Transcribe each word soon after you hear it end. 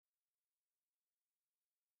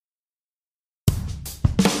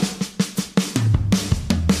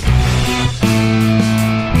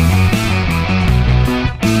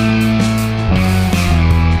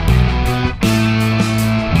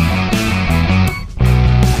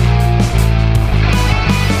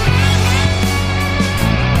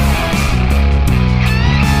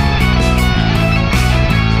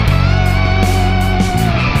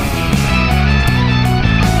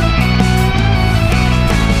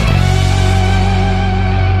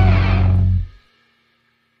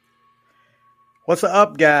What's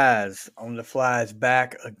up, guys? On the Fly is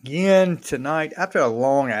back again tonight after a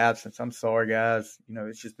long absence. I'm sorry, guys.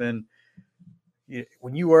 It's just been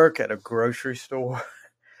when you work at a grocery store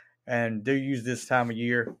and do use this time of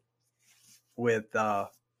year with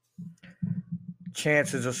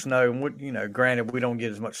chances of snow. And granted, we don't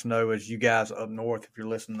get as much snow as you guys up north. If you're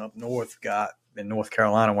listening up north, got in North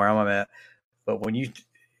Carolina where I'm at. But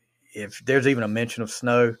if there's even a mention of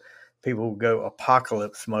snow, people will go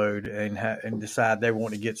apocalypse mode and decide they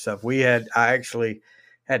want to get stuff. I actually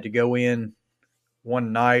had to go in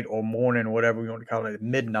one night or morning or whatever we want to call it, at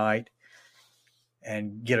midnight,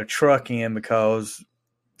 and get a truck in because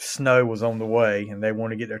snow was on the way and they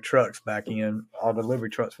want to get their trucks back in. All delivery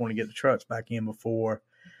trucks want to get the trucks back in before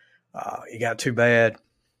it got too bad.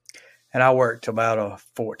 And I worked about a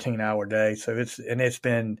 14-hour day, so it's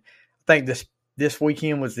been. I think this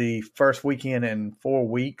weekend was the first weekend in 4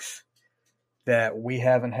 weeks that we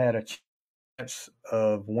haven't had a chance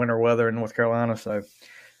of winter weather in North Carolina. So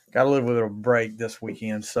got a little bit of a break this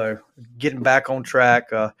weekend. So getting back on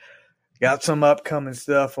track. Got some upcoming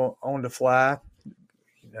stuff on the fly.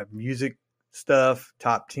 Music stuff,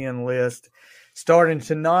 top 10 list. Starting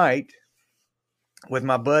tonight with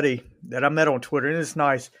my buddy that I met on Twitter. And it's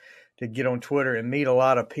nice to get on Twitter and meet a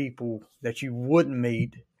lot of people that you wouldn't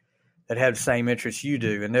meet that have the same interests you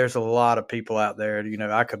do. And there's a lot of people out there.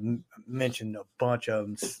 I could mention a bunch of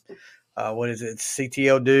them. What is it?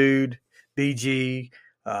 CTL Dude, BG,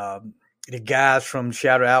 the guys from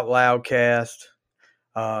Shout It Out Loud cast.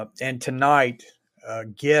 And tonight, a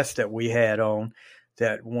guest that we had on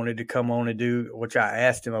that wanted to come on and do, which I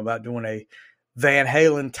asked him about doing a Van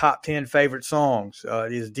Halen top 10 favorite songs,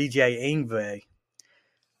 is DJ Ingve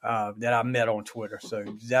that I met on Twitter. So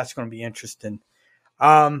that's going to be interesting.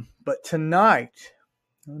 But tonight,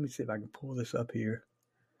 let me see if I can pull this up here.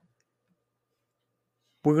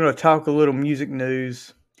 We're going to talk a little music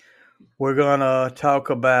news. We're going to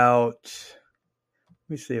talk about, let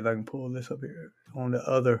me see if I can pull this up here on the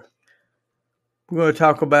other. We're going to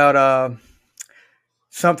talk about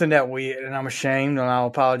something that and I'm ashamed, and I'll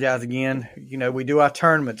apologize again. We do our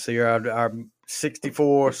tournaments here, our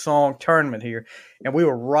 64 song tournament here, and we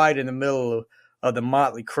were right in the middle of the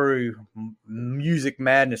Motley Crue Music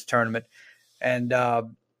Madness tournament. And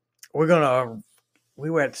we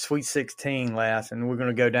were at Sweet 16 last, and we're going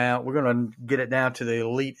to go down. We're going to get it down to the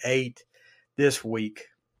Elite 8 this week.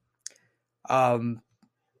 So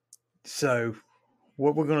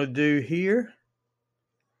what we're going to do here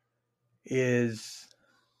is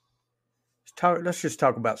let's just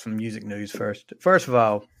talk about some music news first. First of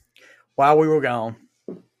all, while we were gone,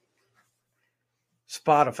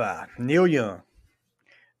 Spotify, Neil Young.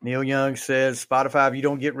 Neil Young says, Spotify, if you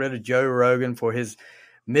don't get rid of Joe Rogan for his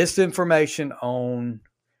misinformation on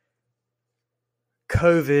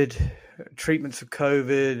COVID, treatments of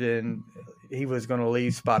COVID, and he was going to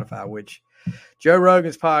leave Spotify, which Joe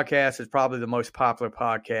Rogan's podcast is probably the most popular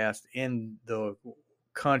podcast in the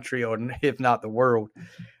country, or if not the world.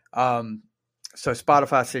 So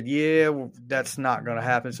Spotify said, yeah, that's not going to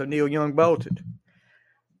happen. So Neil Young bolted.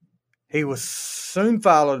 He was soon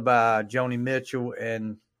followed by Joni Mitchell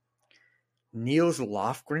and Niels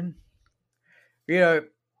Lofgren.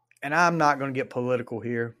 And I'm not going to get political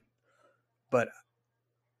here, but,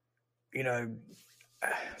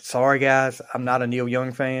 sorry, guys, I'm not a Neil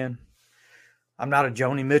Young fan. I'm not a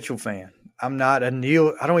Joni Mitchell fan. I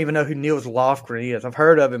don't even know who Niels Lofgren is. I've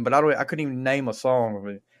heard of him, but I couldn't even name a song of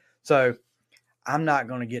it. So I'm not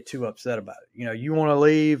going to get too upset about it. You want to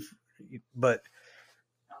leave, but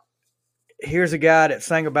here's a guy that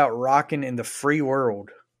sang about rocking in the free world.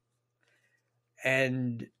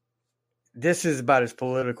 And this is about as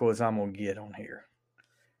political as I'm going to get on here.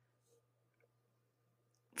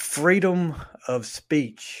 Freedom of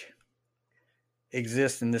speech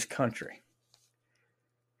exists in this country.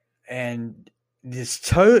 And it's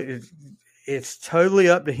totally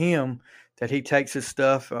up to him that he takes his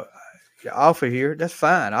stuff off of here. That's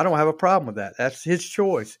fine. I don't have a problem with that. That's his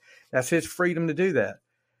choice. That's his freedom to do that.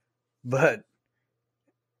 But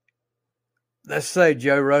let's say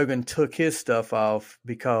Joe Rogan took his stuff off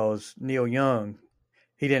because Neil Young,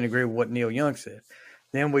 he didn't agree with what Neil Young said.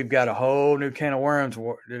 Then we've got a whole new can of worms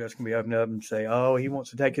that's going to be opened up and say, oh, he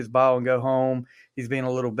wants to take his ball and go home. He's being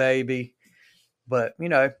a little baby. But,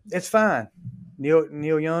 it's fine.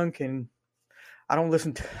 Neil Young I'm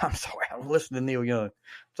sorry, I don't listen to Neil Young.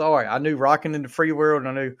 Sorry, I knew Rockin' in the Free World and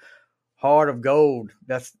I knew Heart of Gold.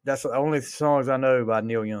 That's the only songs I know by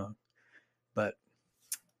Neil Young. But,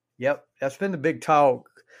 yep, that's been the big talk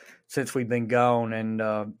since we've been gone. And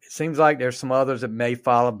it seems like there's some others that may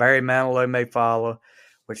follow. Barry Manilow may follow.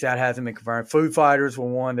 which that hasn't been confirmed. Foo Fighters were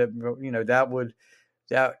one that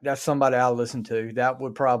that's somebody I listen to. That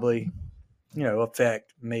would probably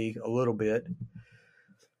affect me a little bit.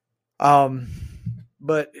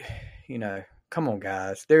 But come on,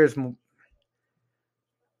 guys.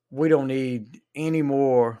 We don't need any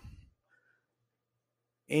more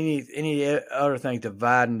any other thing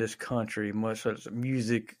dividing this country, much as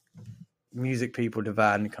music people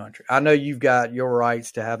dividing the country. I know you've got your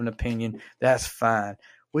rights to have an opinion. That's fine.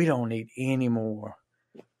 We don't need any more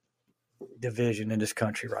division in this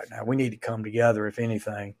country right now. We need to come together, if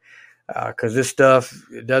anything, because this stuff,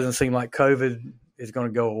 it doesn't seem like COVID is going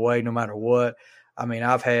to go away no matter what. I mean,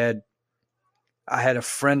 I had a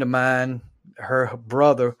friend of mine, her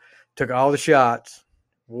brother took all the shots,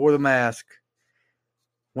 wore the mask,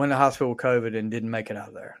 went to the hospital with COVID, and didn't make it out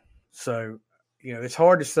of there. So, it's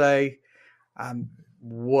hard to say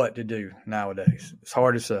what to do nowadays. It's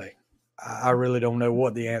hard to say. I really don't know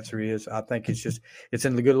what the answer is. I think it's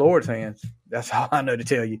in the good Lord's hands. That's all I know to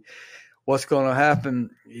tell you. What's going to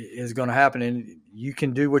happen is going to happen, and you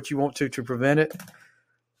can do what you want to prevent it.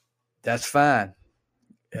 That's fine.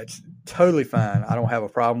 It's totally fine. I don't have a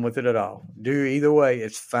problem with it at all. Do either way,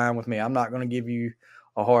 it's fine with me. I'm not going to give you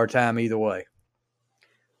a hard time either way.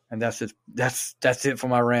 And that's it. That's it for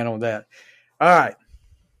my rant on that. All right.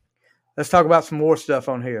 Let's talk about some more stuff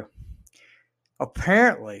on here.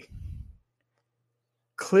 Apparently,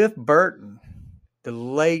 Cliff Burton, the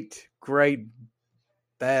late, great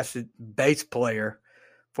bass player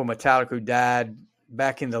for Metallica who died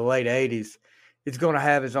back in the late 80s, is going to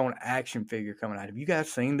have his own action figure coming out. Have you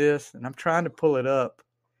guys seen this? And I'm trying to pull it up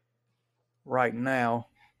right now.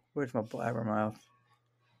 Where's my blabbermouth?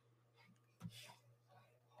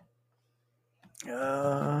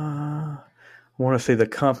 I want to see the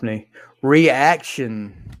company.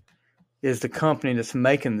 Reaction is the company that's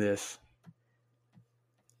making this.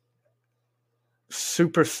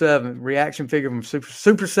 Super 7 reaction figure from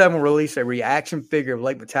Super 7 released a reaction figure of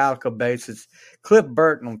late Metallica bassist Cliff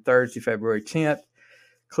Burton on Thursday, February 10th.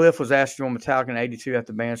 Cliff was asked to join Metallica in '82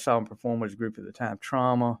 after the band saw him perform with his group at the time,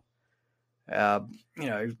 Trauma.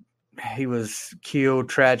 He was killed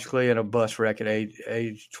tragically in a bus wreck at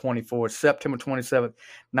age 24, September 27th,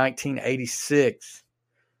 1986.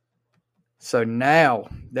 So now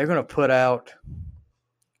they're going to put out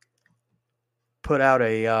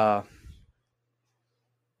a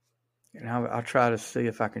and I'll try to see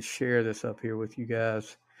if I can share this up here with you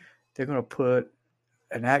guys. They're going to put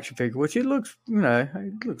an action figure, which it looks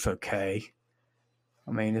okay.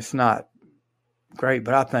 I mean, it's not great,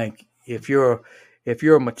 but I think if you're a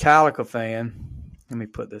Metallica fan, let me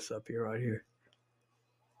put this up here right here.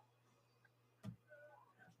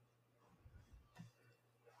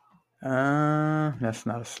 That's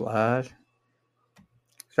not a slide.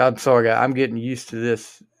 So I'm sorry, guys. I'm getting used to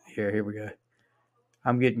this. Here we go.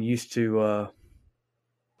 I'm getting used to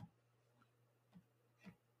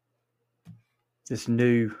this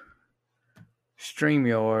new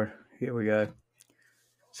StreamYard. Here we go.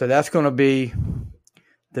 So that's going to be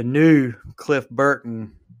the new Cliff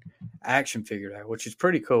Burton action figure there, which is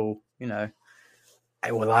pretty cool.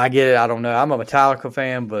 Will I get it? I don't know. I'm a Metallica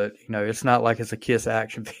fan, but it's not like it's a Kiss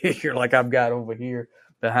action figure like I've got over here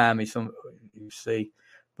behind me. Some you see,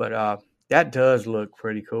 but that does look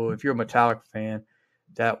pretty cool. If you're a Metallica fan,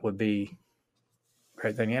 that would be a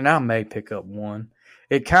great thing. And I may pick up one.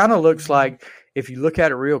 It kind of looks like, if you look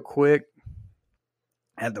at it real quick,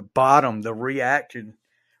 at the bottom, the reaction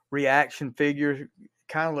figure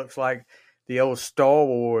kind of looks like the old Star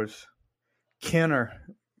Wars Kenner,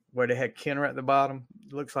 where they had Kenner at the bottom.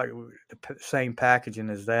 It looks like the same packaging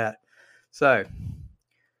as that. So,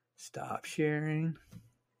 stop sharing.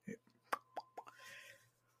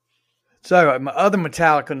 So, my other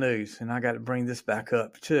Metallica news, and I got to bring this back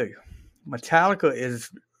up too. Metallica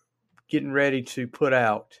is getting ready to put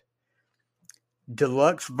out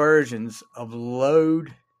deluxe versions of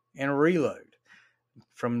Load and Reload.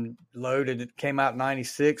 From Load, it came out in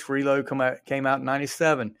 96. Reload came out in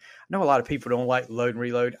 97. I know a lot of people don't like Load and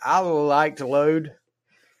Reload. I liked Load.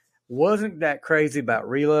 Wasn't that crazy about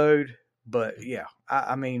Reload, but yeah,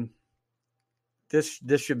 I mean, this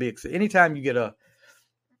should be anytime you get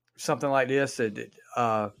something like this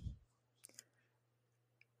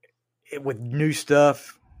with new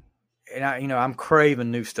stuff, and I'm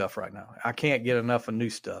craving new stuff right now. I can't get enough of new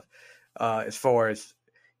stuff as far as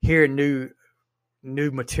hearing new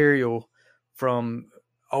material from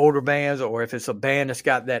older bands, or if it's a band that's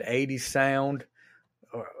got that 80s sound,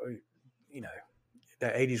 or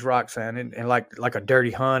that 80s rock sound, and like a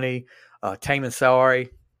Dirty Honey, Tame and Sorry.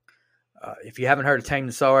 If you haven't heard of Tame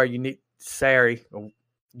and Sorry, you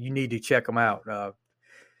need to check them out.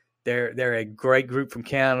 They're a great group from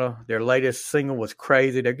Canada. Their latest single was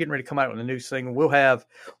crazy. They're getting ready to come out with a new single. We'll have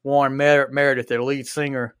Warren Meredith, their lead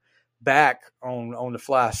singer, back on the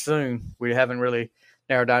fly soon. We haven't really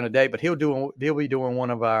narrowed down a date, but he'll be doing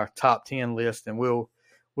one of our top 10 lists, and we'll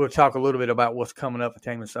talk a little bit about what's coming up for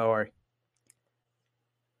Tame Sorry.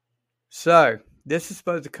 So this is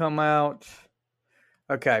supposed to come out.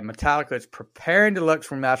 Okay, Metallica is preparing deluxe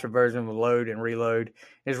remastered version of Load and Reload.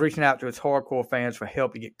 Is reaching out to its hardcore fans for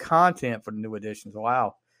help to get content for the new editions.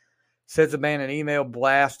 Wow. Sends the band an email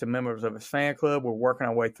blast to members of its fan club. We're working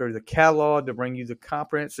our way through the catalog to bring you the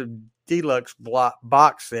comprehensive deluxe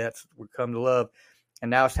box sets we come to love.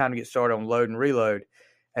 And now it's time to get started on Load and Reload.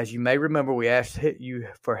 As you may remember, we asked you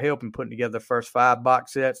for help in putting together the first 5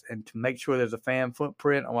 box sets. And to make sure there's a fan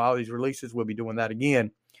footprint on all these releases, we'll be doing that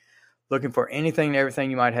again. Looking for anything and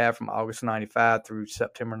everything you might have from August 95 through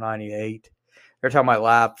September 98. They're talking about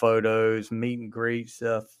live photos, meet and greet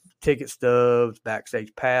stuff, ticket stubs,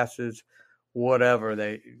 backstage passes,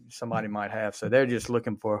 whatever somebody might have. So they're just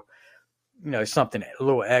looking for, something a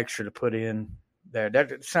little extra to put in there.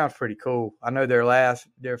 That sounds pretty cool. I know their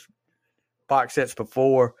box sets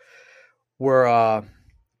before were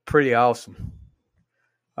pretty awesome.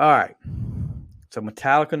 All right. So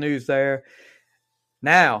Metallica news there.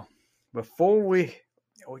 Now, do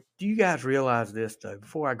you guys realize this, though,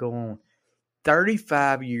 before I go on?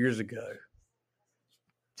 35 years ago,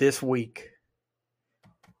 this week,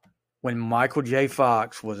 when Michael J.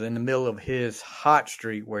 Fox was in the middle of his hot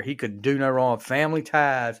streak where he could do no wrong, Family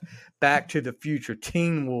Ties, Back to the Future,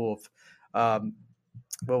 Teen Wolf, the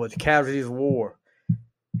Casualties of War,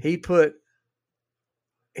 this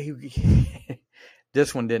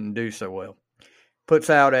one didn't do so well.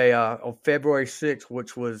 Puts out on February 6th,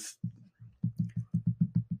 which was,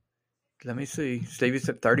 let me see, Stevie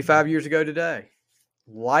said 35 years ago today.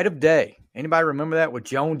 Light of Day. Anybody remember that with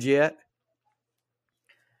Joan Jett?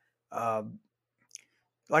 Like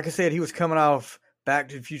I said, he was coming off Back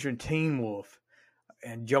to the Future and Teen Wolf.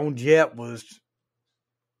 And Joan Jett was,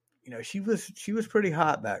 she was pretty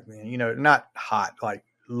hot back then. Not hot like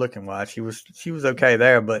looking wise. She was okay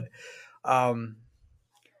there, but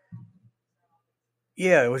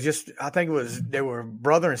yeah, it was just, I think they were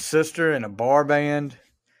brother and sister in a bar band.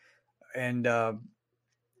 And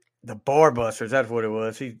the Bar Busters, that's what it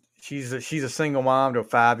was. She's a single mom to a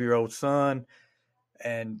 5-year-old son,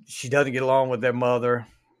 and she doesn't get along with their mother,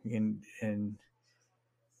 and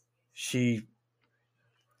she,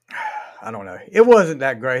 I don't know. It wasn't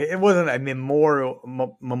that great. It wasn't a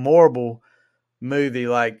memorable movie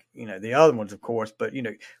like the other ones, of course. But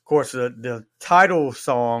of course, the title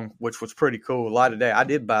song, which was pretty cool, Light of Day. I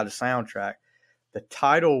did buy the soundtrack. The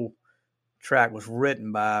title track was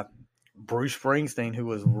written by Bruce Springsteen, who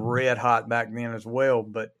was red hot back then as well.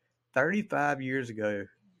 But 35 years ago,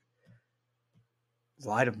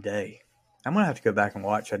 Light of Day. I'm going to have to go back and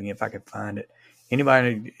watch that again if I can find it. Any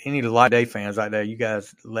of the Light of Day fans out there, you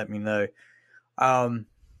guys let me know.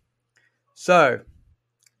 So,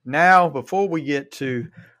 now, before we get to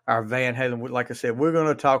our Van Halen, like I said, we're going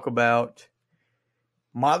to talk about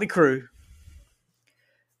Motley Crue.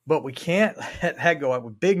 But we can't let that go up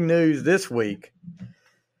with big news this week.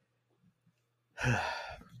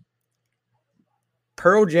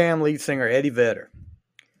 Pearl Jam lead singer Eddie Vedder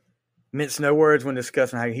minced no words when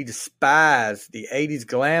discussing how he despised the 80s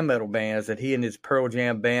glam metal bands that he and his Pearl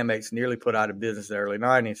Jam bandmates nearly put out of business in the early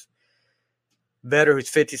 90s. Vedder, who's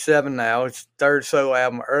 57 now, his third solo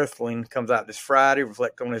album, Earthling, comes out this Friday,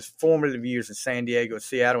 reflecting on his formative years in San Diego and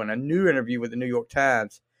Seattle in a new interview with the New York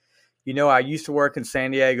Times. I used to work in San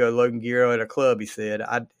Diego, Logan Guerrero, at a club, he said.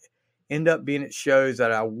 I'd end up being at shows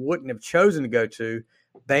that I wouldn't have chosen to go to,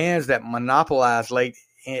 bands that monopolized late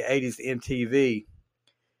 80s MTV.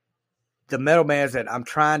 The metal bands that I'm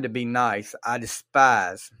trying to be nice, I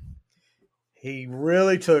despise. He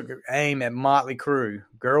really took aim at Motley Crue.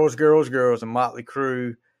 Girls, girls, girls, and Motley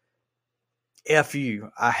Crue. F you.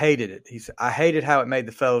 I hated it. He said, I hated how it made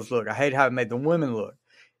the fellas look. I hated how it made the women look.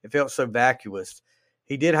 It felt so vacuous.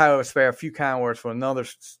 He did, however, spare a few kind words for another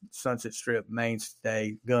Sunset Strip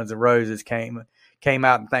mainstay, Guns N' Roses, came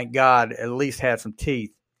out, and thank God at least had some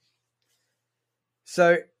teeth.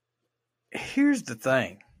 So here's the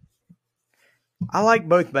thing. I like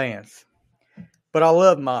both bands, but I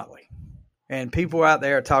love Motley. And people out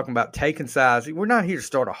there are talking about taking sides. We're not here to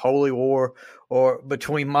start a holy war or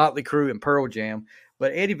between Motley Crue and Pearl Jam.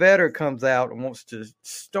 But Eddie Vedder comes out and wants to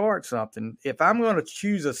start something. If I'm going to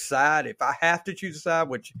choose a side, if I have to choose a side,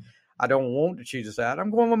 which I don't want to choose a side, I'm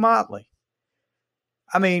going with Motley.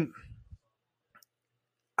 I mean,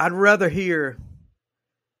 I'd rather hear,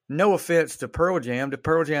 no offense to Pearl Jam.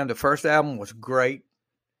 The first album was great.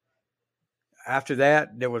 after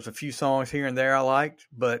that, there was a few songs here and there I liked,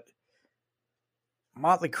 but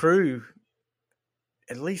Motley Crue,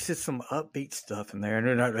 at least it's some upbeat stuff in there. And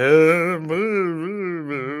they're not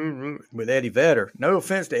with Eddie Vedder. No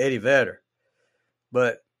offense to Eddie Vedder,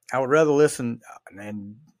 but I would rather listen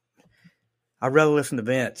to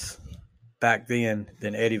Vince back then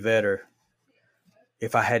than Eddie Vedder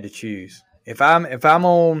if I had to choose. If I'm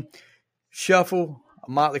on shuffle, a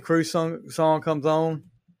Motley Crue song comes on,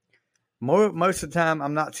 most of the time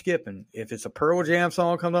I'm not skipping. If it's a Pearl Jam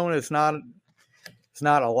song comes on, it's not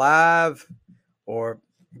Alive or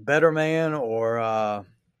Better Man or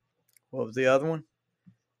what was the other one?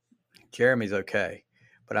 Jeremy's okay,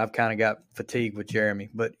 but I've kind of got fatigued with Jeremy.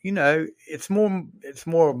 But it's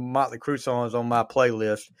more Motley Crue songs on my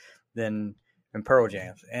playlist than Pearl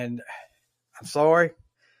Jams. And I'm sorry,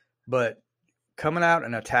 but coming out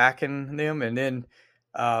and attacking them, and then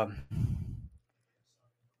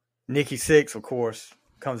Nikki Sixx, of course,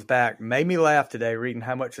 comes back. Made me laugh today reading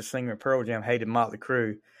how much the singer of Pearl Jam hated Motley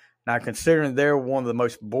Crue. Now, considering they're one of the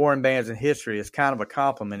most boring bands in history, it's kind of a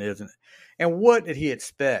compliment, isn't it? And what did he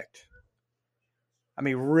expect? I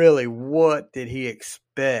mean, really, what did he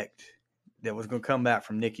expect that was going to come back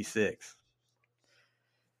from Nikki Sixx?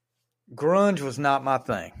 Grunge was not my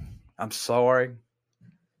thing. I'm sorry.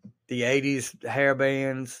 The 80s hair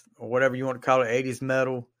bands, or whatever you want to call it, 80s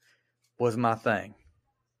metal, was my thing.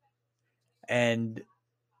 And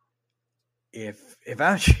if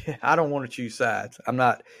I don't want to choose sides. I'm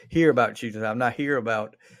not here about choosing sides. I'm not here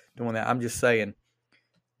about doing that. I'm just saying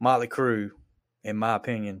Motley Crue, in my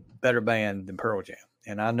opinion, better band than Pearl Jam.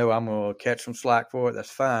 And I know I'm going to catch some slack for it.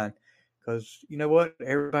 That's fine. Because you know what?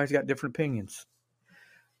 Everybody's got different opinions.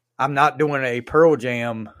 I'm not doing a Pearl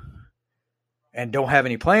Jam and don't have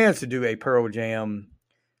any plans to do a Pearl Jam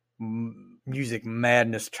Music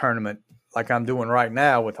Madness tournament like I'm doing right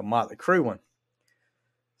now with a Motley Crue one.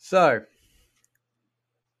 So,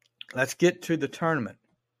 let's get to the tournament.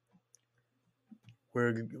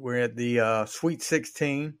 We're at the Sweet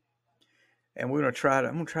 16, and I'm gonna try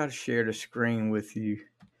to share the screen with you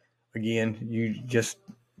again. You just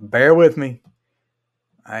bear with me.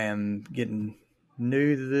 I am getting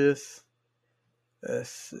new to this. Let's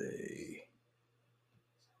see.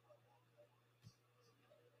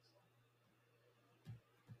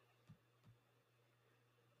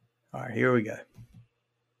 All right, here we go.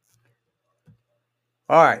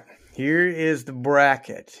 All right, here is the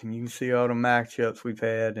bracket. And you can see all the matchups we've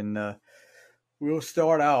had. And we'll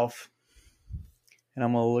start off. And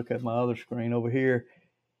I'm going to look at my other screen over here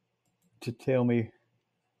to tell me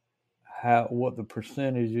what the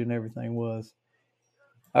percentage and everything was.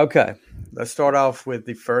 Okay, let's start off with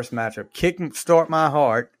the first matchup. Kickstart My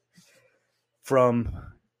Heart from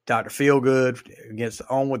Dr. Feelgood against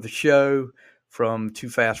On With The Show from Too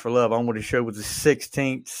Fast For Love. On With The Show was the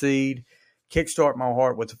 16th seed. Kickstart My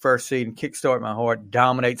Heart was the first seed, and Kickstart My Heart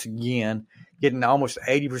dominates again, getting almost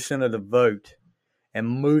 80% of the vote and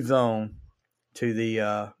moves on to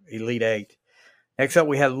the Elite Eight. Next up,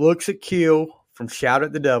 we had Looks at Kill from Shout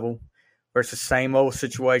at the Devil versus Same Old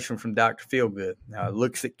Situation from Dr. Feelgood. Now,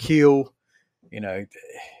 Looks at Kill,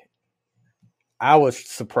 I was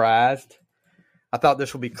surprised. I thought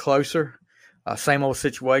this would be closer. Same Old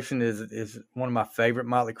Situation is one of my favorite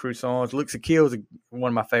Motley Crue songs. Looks at Kill is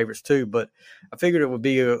one of my favorites too, but I figured it would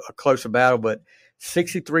be a closer battle. But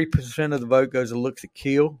 63% of the vote goes to Looks at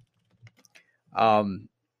Kill. Kind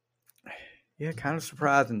of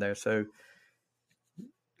surprising there. So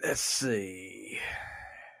let's see.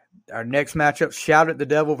 Our next matchup, Shout at the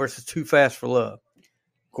Devil versus Too Fast for Love.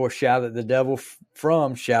 Of course, Shout at the Devil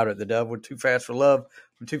from Shout at the Devil, Too Fast for Love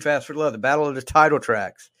from Too Fast for Love, the battle of the title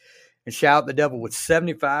tracks. And Shout at the Devil with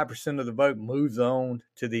 75% of the vote moves on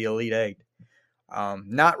to the Elite Eight.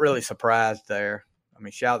 Not really surprised there. I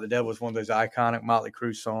mean, Shout at the Devil is one of those iconic Motley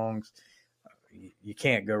Crue songs. You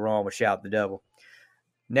can't go wrong with Shout at the Devil.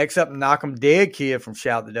 Next up, Knock 'em Dead Kid from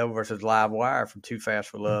Shout at the Devil versus Live Wire from Too Fast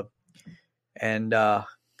for Love. And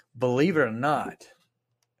believe it or not,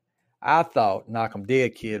 I thought Knock 'em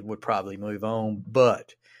Dead Kid would probably move on,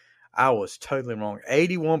 but I was totally wrong.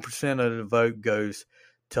 81% of the vote goes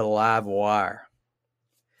to Live Wire.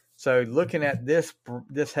 So looking at this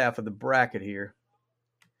half of the bracket here,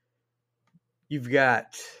 you've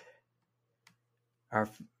got our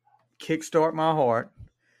Kickstart My Heart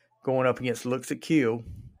going up against Looks at Kill.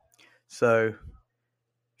 So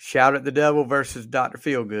Shout at the Devil versus Dr.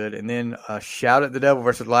 Feelgood, and then Shout at the Devil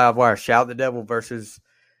versus Live Wire. Shout at the Devil versus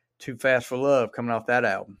Too Fast for Love coming off that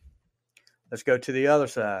album. Let's go to the other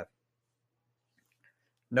side.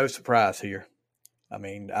 No surprise here. I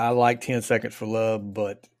mean, I like 10 Seconds for Love,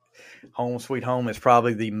 but Home Sweet Home is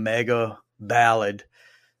probably the mega ballad,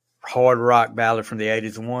 hard rock ballad from the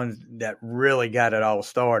 80s, the one that really got it all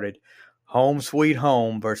started. Home Sweet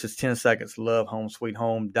Home versus 10 Seconds to Love. Home Sweet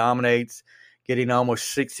Home dominates, getting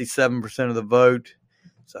almost 67% of the vote.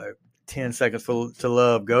 So 10 Seconds to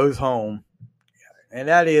Love goes home. And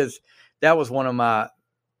that was one of my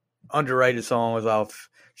underrated songs off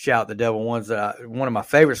Shout the Devil, one of my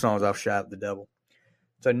favorite songs off Shout the Devil.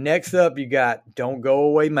 So next up, you got Don't Go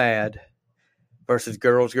Away Mad versus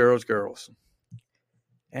Girls, Girls, Girls.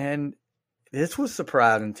 And this was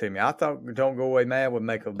surprising to me. I thought Don't Go Away Mad would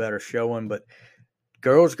make a better showing, but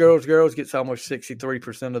Girls, Girls, Girls gets almost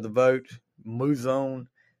 63% of the vote, moves on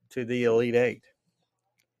to the Elite Eight.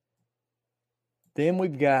 Then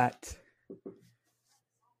we've got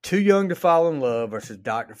Too Young to Fall in Love versus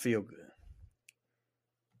Dr. Feelgood.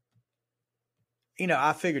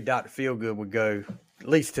 I figured Dr. Feelgood would go at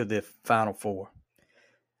least to the Final Four.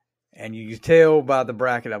 And you can tell by the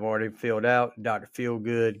bracket I've already filled out, Dr.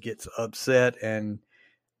 Feelgood gets upset and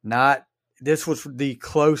this was the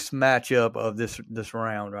close matchup of this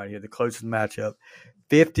round right here, the closest matchup.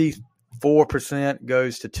 54%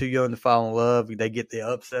 goes to Too Young to Fall in Love. They get the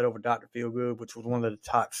upset over Dr. Feelgood, which was one of the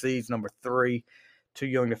top seeds, number 3. Too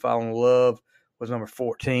Young to Fall in Love was number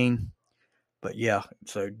 14. But yeah,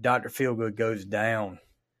 so Dr. Feelgood goes down.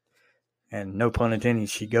 And no pun intended,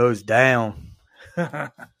 she goes down.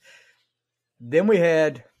 Then we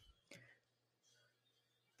had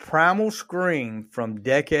Primal Scream from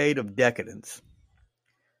Decade of Decadence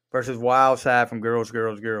versus Wild Side from Girls,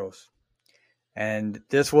 Girls, Girls. And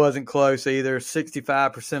this wasn't close either.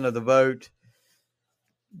 65% of the vote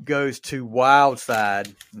goes to Wild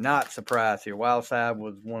Side. Not surprised here. Wild Side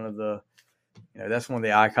was one of the, that's one of the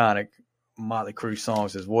iconic Motley Crue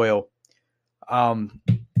songs as well.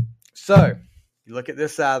 So, you look at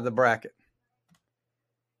this side of the bracket.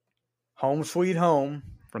 Home Sweet Home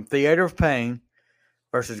from Theater of Pain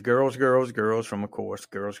versus Girls, Girls, Girls from, of course,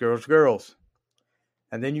 Girls, Girls, Girls.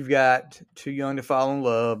 And then you've got Too Young to Fall in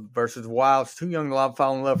Love versus Too Young to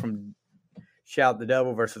Fall in Love from Shout the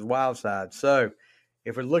Devil versus Wild Side. So,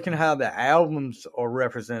 if we're looking at how the albums are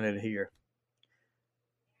represented here,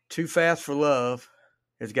 Too Fast for Love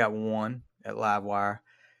has got 1 at Livewire.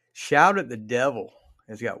 Shout at the Devil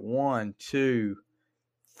has got 1, 2,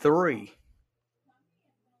 3.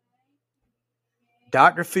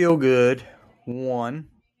 Dr. Feelgood, 1.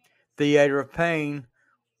 Theater of Pain,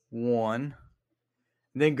 1.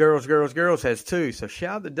 And then Girls, Girls, Girls has 2. So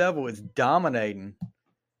Shout the Devil is dominating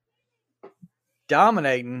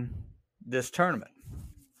this tournament.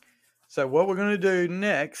 So what we're going to do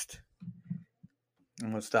next, I'm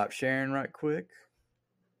going to stop sharing right quick.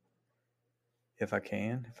 If I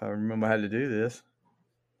can, if I remember how to do this.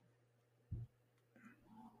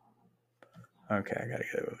 Okay, I got to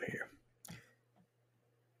get over here.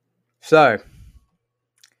 So,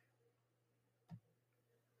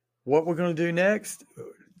 what we're going to do next,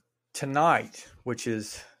 tonight, which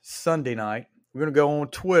is Sunday night, we're going to go on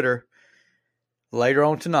Twitter later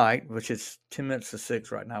on tonight, which is 10 minutes to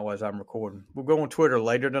 6 right now as I'm recording. We'll go on Twitter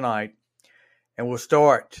later tonight, and we'll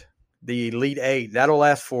start the Elite Eight. That'll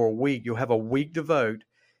last for a week. You'll have a week to vote.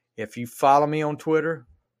 If you follow me on Twitter,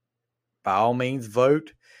 by all means,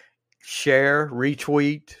 vote, share,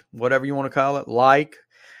 retweet, whatever you want to call it, like,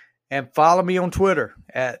 and follow me on Twitter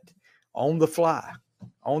at On The Fly.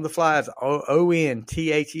 On The Fly is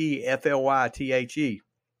ONTHEFLYTHE.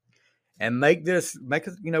 And make us,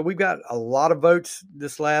 we've got a lot of votes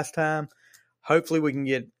this last time. Hopefully we can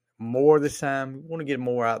get more this time. We want to get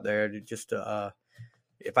more out there. Just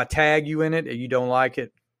if I tag you in it and you don't like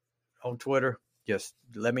it on Twitter, just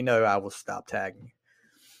let me know. I will stop tagging you.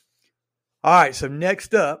 All right, so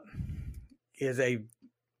next up is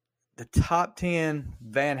the top 10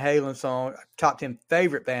 Van Halen song, top 10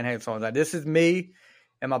 favorite Van Halen songs. Now, this is me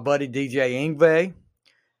and my buddy DJ Ingve.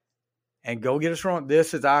 And go get us wrong,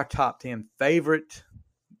 this is our top 10 favorite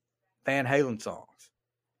Van Halen songs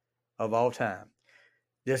of all time.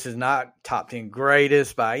 This is not top 10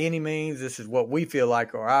 greatest by any means. This is what we feel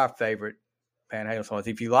like are our favorite Van Halen songs.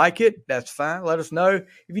 If you like it, that's fine. Let us know.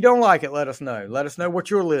 If you don't like it, let us know. Let us know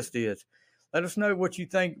what your list is. Let us know what you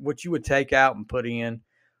think, what you would take out and put in.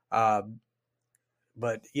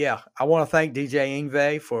 But yeah, I want to thank DJ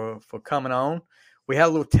Ingve for coming on. We had a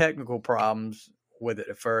little technical problems with it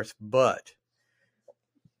at first, but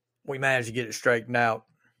we managed to get it straightened out.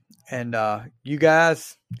 And you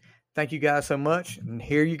guys, thank you guys so much. And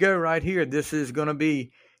here you go right here. This is going to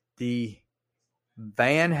be the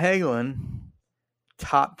Van Halen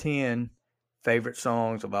top 10 favorite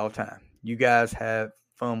songs of all time. You guys have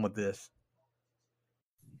fun with this.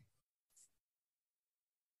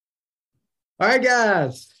 All right,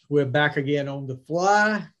 guys, We're back again on the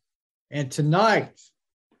fly. And tonight,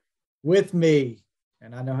 with me,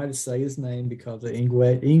 and I know how to say his name because of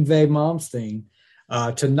Yngwie Malmsteen.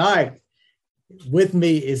 Tonight, with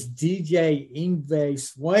me is DJ Yngwie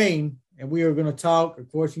Swain, and we are going to talk,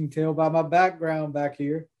 of course, you can tell by my background back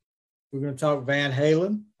here, we're going to talk Van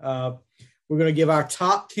Halen. We're going to give our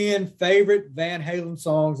top 10 favorite Van Halen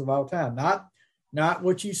songs of all time. Not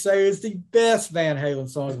what you say is the best Van Halen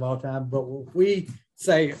songs of all time, but what we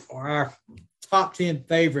say are our top 10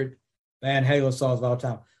 favorite Van Halen songs of all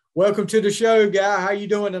time. Welcome to the show, Guy. How you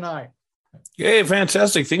doing tonight? Hey,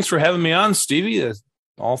 fantastic. Thanks for having me on, Stevie.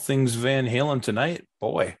 All things Van Halen tonight.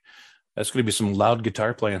 Boy, that's going to be some loud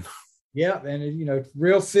guitar playing. Yeah, and it's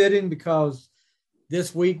real fitting because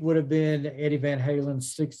this week would have been Eddie Van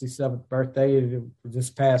Halen's 67th birthday this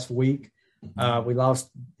past week. We lost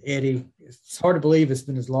Eddie. It's hard to believe it's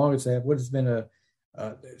been as long as that.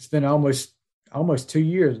 It's been almost 2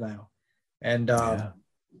 years now. And of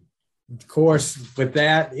course, with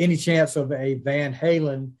that, any chance of a Van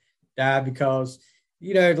Halen die because,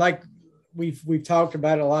 like we've talked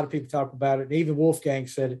about it, a lot of people talk about it, and even Wolfgang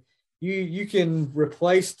said it, you can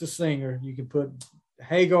replace the singer. You can put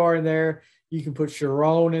Hagar in there. You can put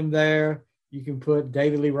Sharon in there. You can put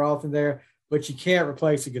David Lee Roth in there, but you can't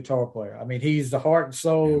replace a guitar player. I mean, he's the heart and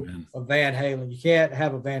soul of Van Halen. You can't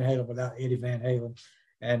have a Van Halen without Eddie Van Halen.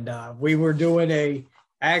 And we were on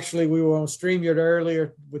StreamYard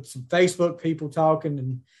earlier with some Facebook people talking,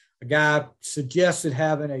 and a guy suggested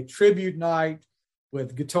having a tribute night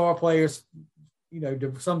with guitar players,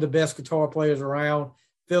 some of the best guitar players around,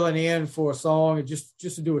 filling in for a song and just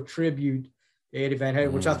to do a tribute to Eddie Van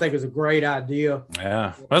Halen, which I think is a great idea.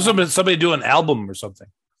 Yeah. Well, somebody do an album or something.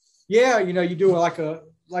 Yeah, you do like a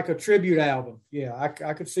tribute album. Yeah,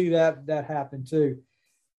 I could see that happen too.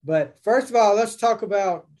 But first of all, let's talk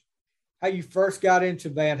about how you first got into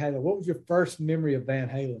Van Halen. What was your first memory of Van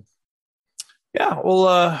Halen? Yeah,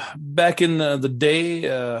 well, back in the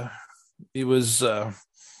day, it was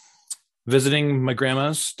visiting my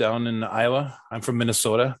grandma's down in Iowa. I'm from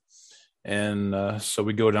Minnesota. And so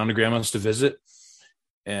we go down to grandma's to visit.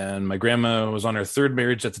 And my grandma was on her third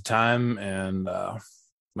marriage at the time. And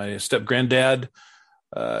my step granddad,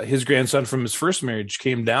 his grandson from his first marriage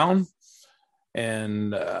came down.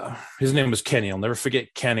 And his name was Kenny. I'll never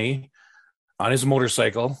forget Kenny on his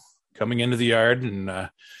motorcycle coming into the yard. And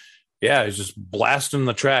he's just blasting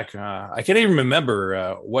the track. I can't even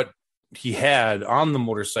remember what he had on the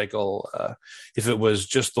motorcycle, if it was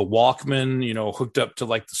just the Walkman, hooked up to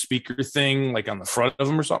like the speaker thing, like on the front of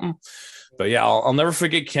him or something. But yeah, I'll never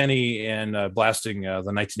forget Kenny and blasting the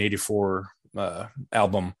 1984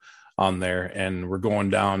 album on there. And we're going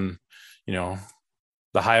down, the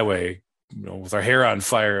highway, with our hair on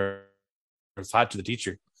fire. It's hot to the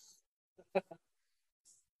teacher.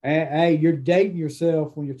 Hey, you're dating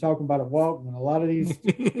yourself when you're talking about a Walkman. A lot of these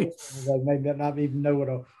may not even know what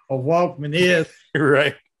a Walkman is.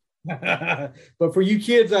 Right. But for you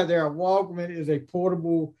kids out there, a Walkman is a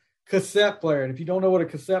portable cassette player. And if you don't know what a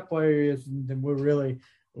cassette player is, then we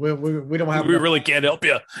don't have. We really can't help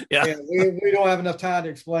you. Yeah. We don't have enough time to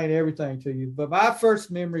explain everything to you. But my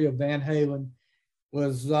first memory of Van Halen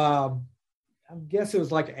was, I guess it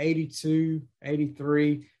was like 82,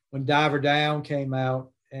 83 when Diver Down came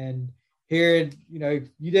out. And here, you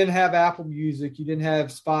didn't have Apple Music, you didn't have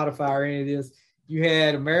Spotify or any of this. You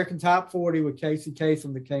had American Top 40 with Casey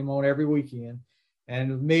Kasem that came on every weekend.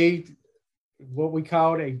 And me, what we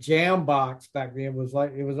called a jam box back then was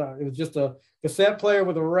just a cassette player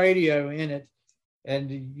with a radio in it. And,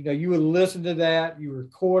 you would listen to that, you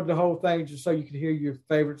record the whole thing just so you could hear your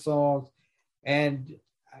favorite songs. And,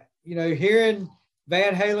 hearing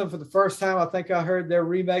Van Halen for the first time, I think I heard their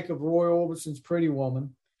remake of Roy Orbison's Pretty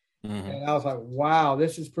Woman. Mm-hmm. And I was like, wow,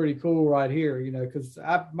 this is pretty cool right here, because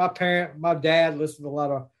my dad listened to a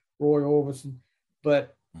lot of Roy Orbison,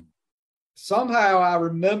 but somehow I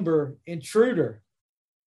remember Intruder,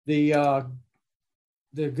 the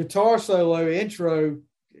guitar solo intro,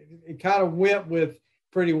 it kind of went with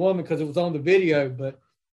Pretty Woman because it was on the video, but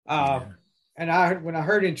and when I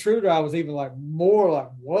heard Intruder, I was even more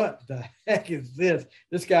like, what the heck is this?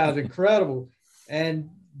 This guy's incredible.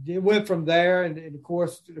 And it went from there. And of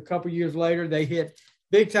course, a couple of years later, they hit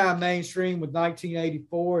big time mainstream with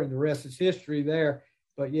 1984, and the rest is history there.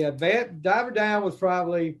 But yeah, Diver Down was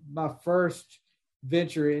probably my first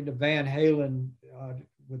venture into Van Halen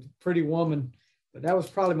with Pretty Woman. But that was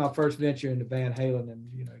probably my first venture into Van Halen.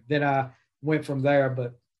 And, then I went from there.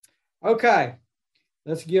 But okay.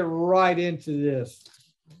 Let's get right into this.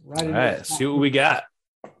 All right, see what we got.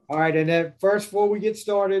 All right, and then first, before we get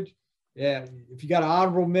started, if you got an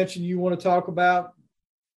honorable mention you want to talk about,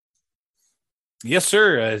 Yes,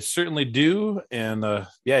 sir. I certainly do. And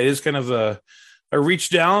yeah, it is kind of a reach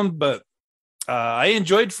down, but I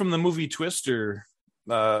enjoyed from the movie Twister.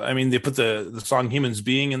 I mean, they put the song "Humans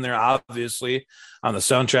Being" in there, obviously, on the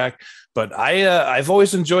soundtrack. But I've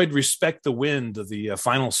always enjoyed "Respect the Wind," the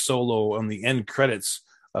final solo on the end credits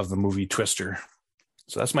of the movie Twister.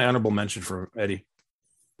 So that's my honorable mention for Eddie.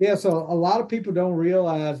 Yeah, so a lot of people don't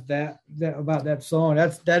realize that about that song.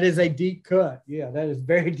 That is a deep cut. Yeah, that is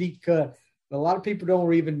very deep cut. But a lot of people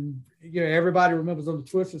don't even, everybody remembers on the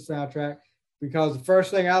Twister soundtrack, because the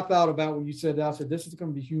first thing I thought about when you said that, I said, this is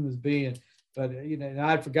going to be Humans Being. But, and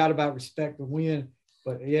I forgot about Respect the Wind.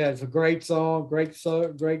 But, yeah, it's a great song, great.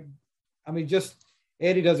 I mean, just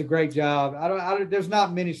Eddie does a great job. There's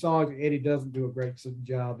not many songs that Eddie doesn't do a great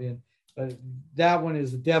job in. But that one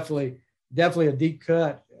is definitely a deep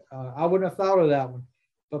cut. I wouldn't have thought of that one.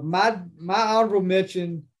 But my honorable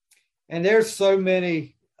mention, and there's so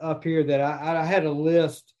many up here that I had a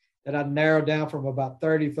list that I narrowed down from about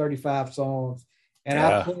 30, 35 songs. And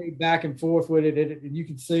I played back and forth with it. And you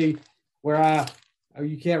can see where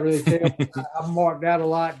you can't really tell. I marked out a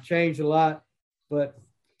lot, changed a lot. But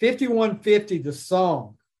 5150, the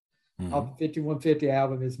song of the 5150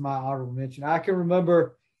 album, is my honorable mention. I can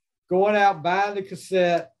remember going out, buying the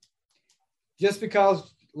cassette, just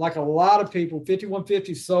because, like a lot of people,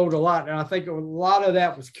 5150 sold a lot. And I think a lot of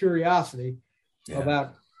that was curiosity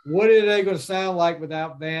about what are they going to sound like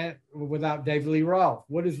without David Lee Roth?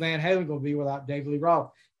 What is Van Halen going to be without David Lee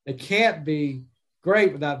Roth? They can't be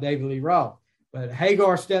great without David Lee Roth. But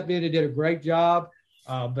Hagar stepped in and did a great job.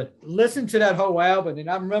 But listen to that whole album. And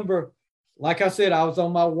I remember, like I said, I was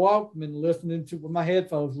on my Walkman with my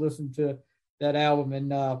headphones, listening to that album.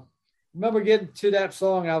 And remember getting to that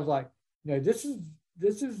song, and I was like, this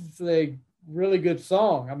is a really good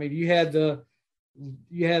song. I mean, you had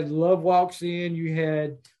Love Walks In, you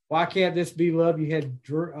had Why Can't This Be Love, you had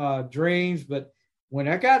Dreams. But when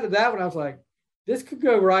I got to that one, I was like, this could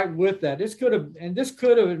go right with that. This could have,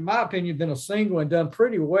 in my opinion, been a single and done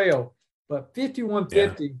pretty well. But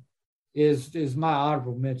 5150 is my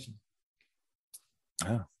honorable mention.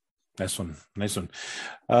 Oh, nice one.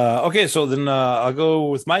 Okay, so then I'll go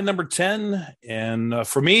with my number 10. And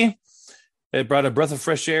for me, it brought a breath of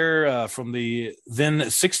fresh air from the then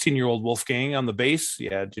 16-year-old Wolfgang on the bass. He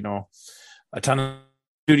had, a ton of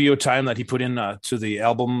studio time that he put in to the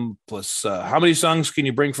album. Plus, how many songs can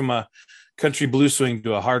you bring from a country blues swing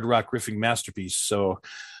to a hard rock riffing masterpiece? So,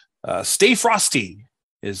 Stay Frosty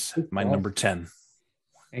is my number 10.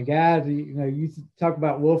 And guys, you talk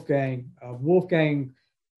about Wolfgang. Wolfgang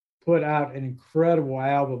put out an incredible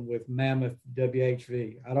album with Mammoth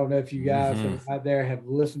WHV. I don't know if you guys out there have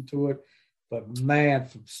listened to it, but man,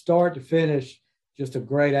 from start to finish, just a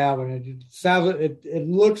great album. It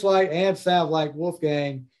looks like and sounds like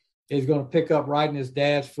Wolfgang is going to pick up right in his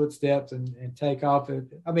dad's footsteps and take off.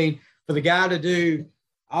 I mean, for the guy to do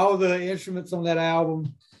all the instruments on that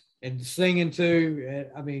album and singing too,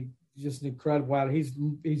 I mean, just an incredible album.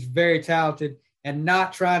 He's very talented and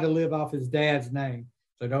not trying to live off his dad's name.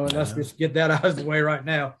 So let's just get that out of the way right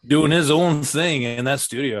now. Doing his own thing in that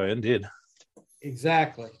studio, indeed.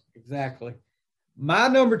 Exactly. My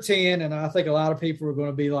number 10, and I think a lot of people are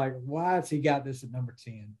going to be like, why has he got this at number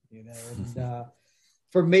 10? And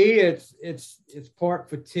for me, it's part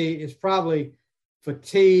fatigue. It's probably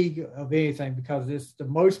fatigue of anything, because it's the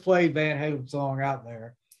most played Van Halen song out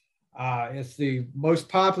there. It's the most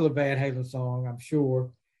popular Van Halen song, I'm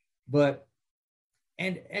sure. But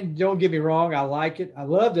and don't get me wrong, I like it. I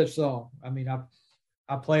love that song. I mean,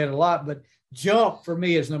 I play it a lot. But Jump for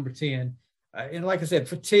me is number 10. And like I said,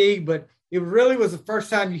 fatigue. But it really was the first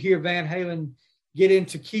time you hear Van Halen get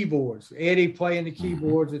into keyboards. Eddie playing the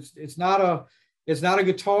keyboards. It's not a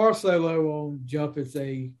guitar solo on Jump. It's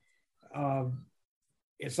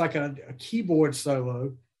like a keyboard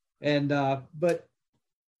solo. And but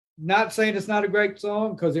not saying it's not a great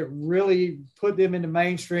song, because it really put them in the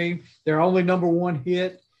mainstream. Their only number one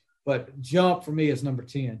hit, but Jump for me is number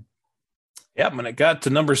 10. Yeah, when it got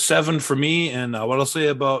to number 7 for me, and what I'll say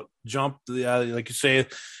about Jump, like you say,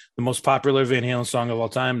 the most popular Van Halen song of all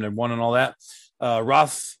time, and one and all that.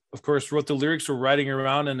 Roth, of course, wrote the lyrics for riding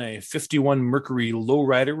around in a 51 Mercury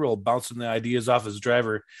lowrider while bouncing the ideas off his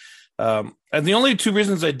driver. And the only 2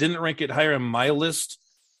 reasons I didn't rank it higher on my list,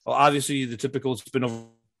 well, obviously the typical it's been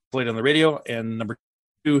played on the radio, and number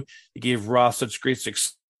 2, he gave Roth such great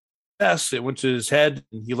success, it went to his head,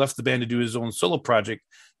 and he left the band to do his own solo project.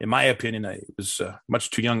 In my opinion, I was much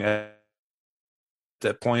too young at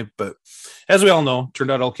that point, but as we all know,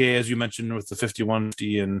 turned out okay, as you mentioned, with the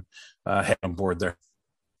 5150 and had on board there.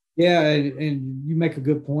 Yeah, and you make a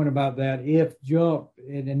good point about that. If Jump,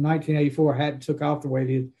 in 1984 hadn't took off the way it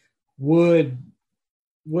did, Wood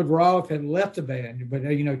Roth had left the band, but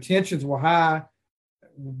tensions were high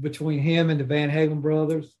between him and the Van Halen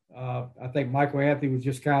brothers. I think Michael Anthony was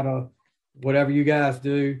just kind of whatever you guys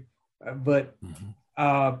do, but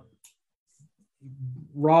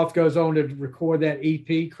Roth goes on to record that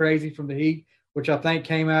EP, Crazy from the Heat, which I think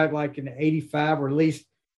came out like in 85, or at least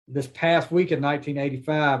this past week in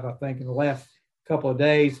 1985, I think in the last couple of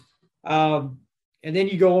days. And then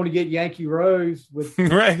you go on to get Yankee Rose with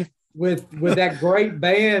right. with that great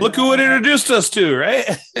band. Look who it introduced us to, right?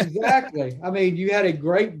 Exactly. I mean, you had a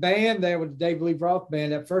great band there with the Dave Lee Roth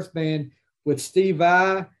band, that first band with Steve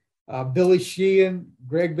Vai, Billy Sheehan,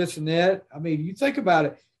 Greg Bissonette. I mean, you think about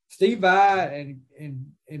it, Steve Vai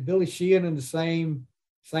and Billy Sheehan in the same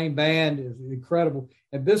band is incredible.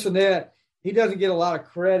 And Bissonette, he doesn't get a lot of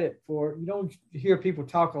credit for, you don't hear people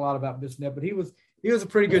talk a lot about Bissonette, but he was a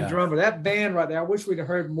pretty good drummer. That band right there, I wish we'd have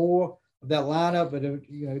heard more of that lineup, but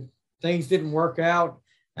things didn't work out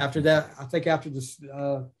after that. I think after this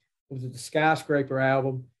was it the Skyscraper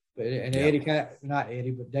album, and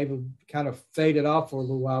but David kind of faded off for a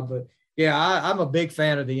little while. But yeah, I'm a big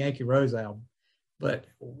fan of the Yankee Rose album. But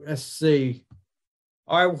let's see.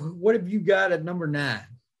 All right, what have you got at number 9?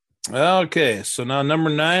 Okay, so now number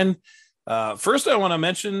 9. First, I want to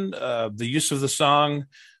mention the use of the song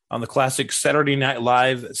on the classic Saturday Night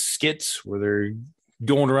Live skits where they're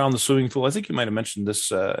going around the swimming pool. I think you might have mentioned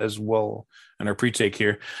this as well in our pre-take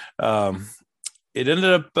here. It ended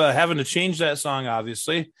up having to change that song,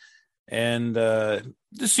 obviously. And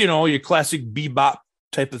just, your classic bebop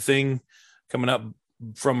type of thing coming up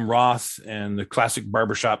from Roth and the classic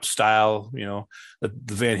barbershop style, that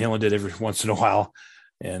the Van Halen did every once in a while.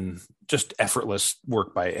 And just effortless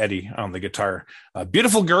work by Eddie on the guitar.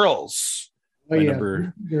 Beautiful Girls.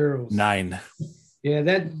 Number Girls. 9. Yeah,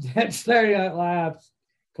 that Saturday Night Live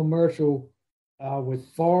commercial with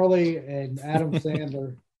Farley and Adam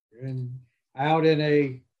Sandler and out in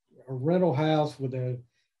a rental house with a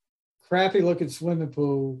crappy looking swimming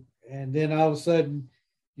pool, and then all of a sudden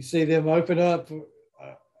you see them open up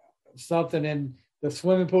something and the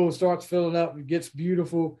swimming pool starts filling up and gets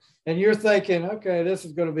beautiful, and you're thinking, okay, this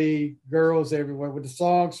is going to be girls everywhere. When the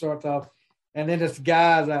song starts off, and then it's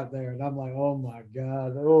guys out there, and I'm like, oh my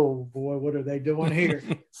God, oh boy, what are they doing here?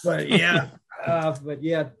 But yeah,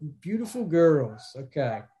 Beautiful Girls.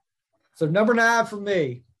 Okay, so number 9 for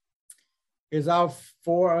me is off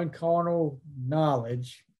For Unlawful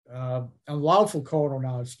Knowledge,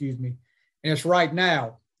 excuse me, and it's Right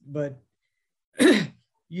Now. But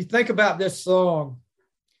you think about this song,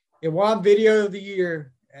 it won Video of the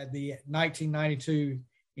Year at the 1992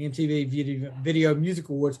 MTV Video Music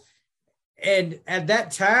Awards. And at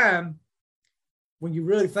that time, when you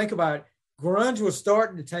really think about it, grunge was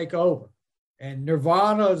starting to take over. And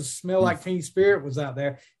Nirvana's Smell Like Teen Spirit was out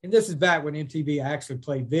there. And this is back when MTV actually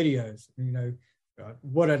played videos.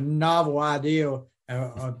 What a novel idea,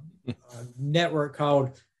 a network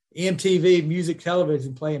called MTV Music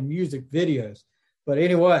Television playing music videos. But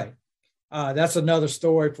anyway, that's another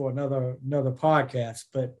story for another podcast.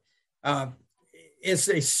 But it's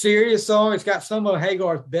a serious song. It's got some of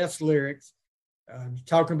Hagar's best lyrics,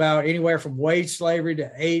 talking about anywhere from wage slavery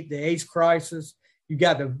to the AIDS crisis. You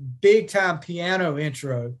got the big time piano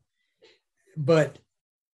intro, but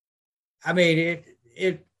I mean,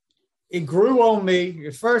 it grew on me.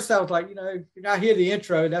 At first I was like, I hear the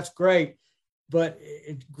intro, that's great, but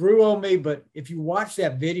it grew on me. But if you watch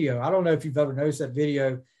that video, I don't know if you've ever noticed that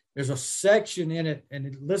video, there's a section in it,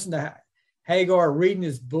 and listen to Hagar reading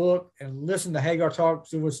his book and listen to Hagar talk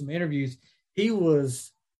with some interviews. He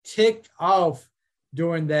was ticked off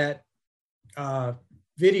during that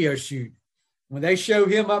video shoot. When they show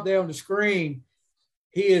him up there on the screen,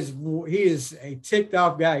 he is a ticked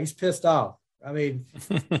off guy. He's pissed off. I mean,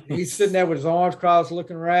 he's sitting there with his arms crossed,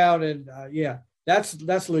 looking around, and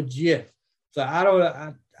that's legit. So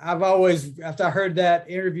I've always, after I heard that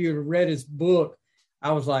interview and read his book,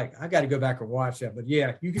 I was like, I got to go back and watch that. But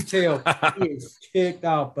yeah, you can tell he is ticked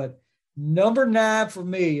off. But number 9 for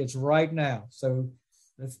me is Right Now. So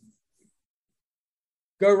let's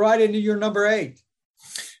go right into your number 8.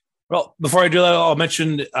 Well, before I do that, I'll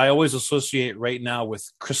mention I always associate Right Now with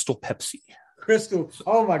Crystal Pepsi. Crystal,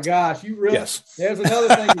 oh my gosh, you really? Yes. There's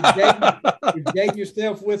another thing you're dating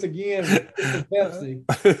yourself with again. Pepsi.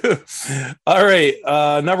 All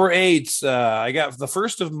right, number 8. I got the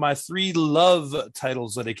first of my 3 love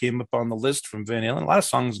titles that I came up on the list from Van Halen. A lot of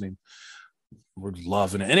songs named word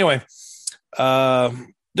love in it. Anyway,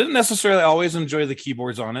 didn't necessarily always enjoy the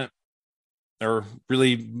keyboards on it, or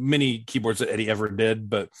really many keyboards that Eddie ever did,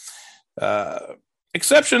 but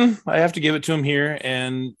exception. I have to give it to him here.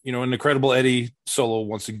 And, an incredible Eddie solo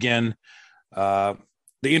once again. The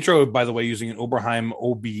intro, by the way, using an Oberheim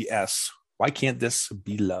OBS. Why can't this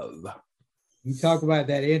be love? You talk about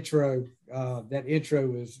that intro. That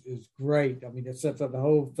intro is great. I mean, it sets up the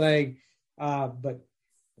whole thing. But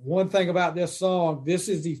one thing about this song, this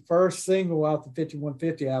is the first single off the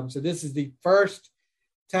 5150 album. So this is the first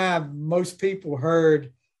time most people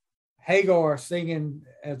heard Hagar singing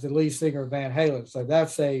as the lead singer of Van Halen. So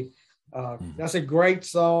that's a great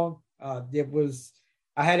song.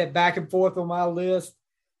 I had it back and forth on my list.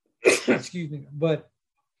 Excuse me. But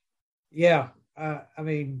yeah, I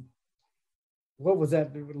mean, what was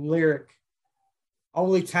that lyric?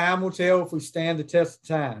 Only time will tell if we stand the test of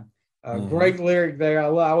time. Great lyric there. I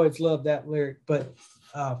always love that lyric. But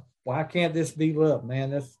why can't this be love, man?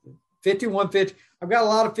 That's 5150. I've got a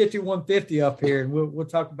lot of 5150 up here, and we'll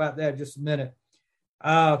talk about that in just a minute.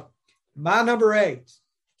 My number 8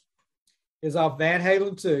 is off Van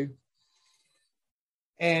Halen 2.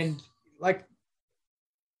 And like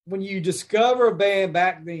when you discover a band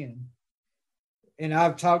back then, and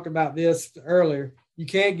I've talked about this earlier, you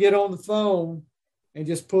can't get on the phone and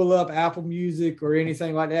just pull up Apple Music or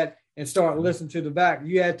anything like that and start listening to the back.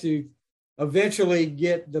 You had to eventually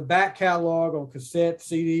get the back catalog on cassette,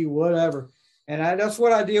 CD, whatever. And that's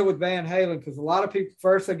what I did with Van Halen, because a lot of people,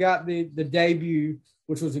 first I got the debut,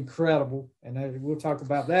 which was incredible, and we'll talk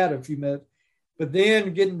about that in a few minutes. But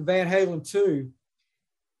then getting Van Halen 2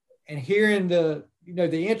 and hearing the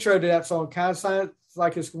intro to that song kind of sounds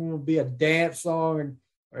like it's going to be a dance song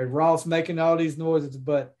and Ross making all these noises,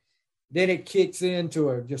 but then it kicks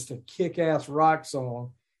into just a kick-ass rock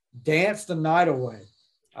song, Dance the Night Away.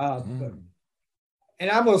 And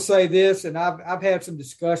I'm going to say this, and I've had some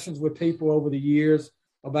discussions with people over the years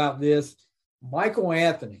about this. Michael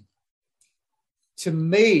Anthony, to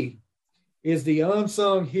me, is the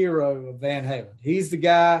unsung hero of Van Halen. He's the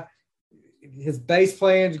guy. His bass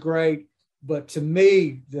playing is great, but to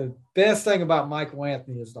me, the best thing about Michael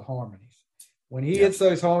Anthony is the harmonies. When he hits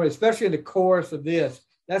those harmonies, especially in the chorus of this,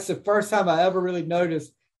 that's the first time I ever really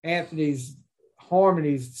noticed Anthony's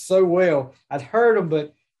harmonies so well. I'd heard them,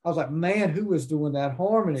 but I was like, man, who was doing that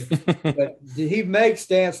harmony? But he makes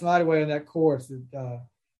Dance the Night Away in that chorus.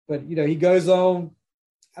 But, he goes on.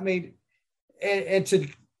 I mean, I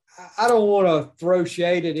don't want to throw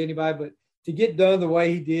shade at anybody, but to get done the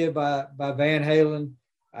way he did by Van Halen,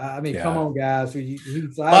 come on, guys.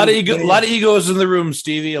 He's a lot of egos in the room,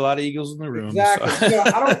 Stevie. A lot of egos in the room. Exactly.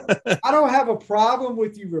 So. I don't have a problem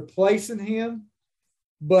with you replacing him,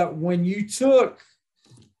 but when you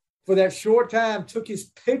for that short time, took his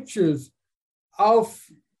pictures off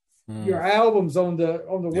your albums on the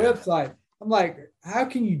website, I'm like, how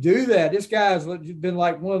can you do that? This guy's been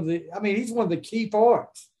like he's one of the key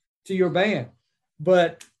parts to your band.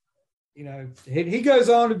 But he goes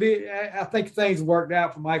on to be. I think things worked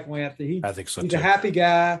out for Michael Anthony. I think so. He's too. a happy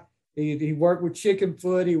guy. He worked with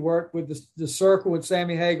Chickenfoot. He worked with the Circle with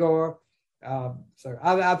Sammy Hagar. So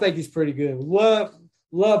I think he's pretty good.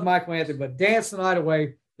 Love Michael Anthony, but Dance the Night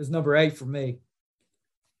Away is number 8 for me.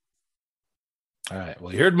 All right.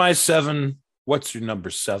 Well, you heard my 7. What's your number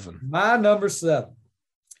 7? My number 7.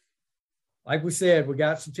 Like we said, we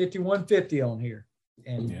got some 5150 on here,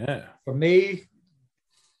 and for me,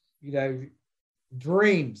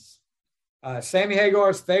 Dreams. Sammy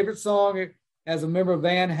Hagar's favorite song as a member of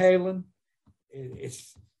Van Halen.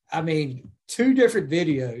 It's 2 different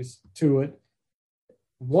videos to it.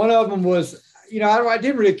 One of them was, I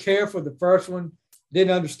didn't really care for the first one.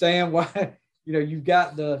 Didn't understand why, you've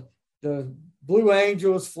got the Blue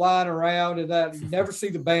Angels flying around and that. You never see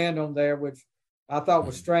the band on there, which I thought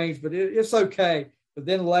was strange, but it's okay. But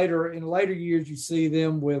then in later years, you see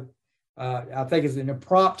them with, I think it's an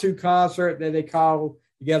impromptu concert that they call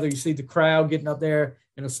together. You see the crowd getting up there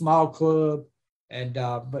in a small club, and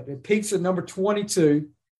but it peaks at number 22.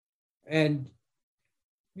 And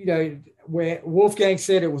where Wolfgang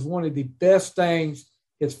said it was one of the best things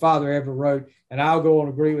his father ever wrote, and I'll go and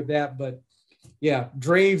agree with that. But yeah,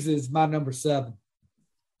 Dreams is my number 7.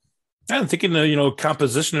 I'm thinking,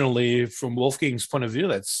 compositionally from Wolfgang's point of view,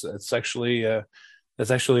 that's actually an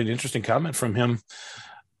interesting comment from him.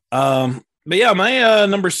 But yeah, my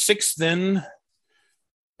number 6 then,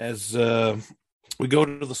 as we go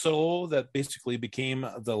to the solo that basically became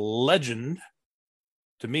the legend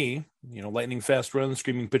to me, lightning fast runs,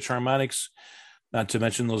 screaming pitch harmonics, not to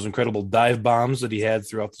mention those incredible dive bombs that he had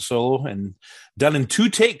throughout the solo, and done in 2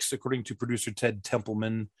 takes, according to producer Ted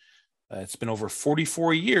Templeman. It's been over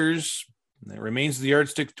 44 years. It remains the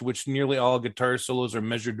yardstick to which nearly all guitar solos are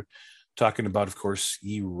measured, talking about, of course,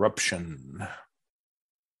 Eruption.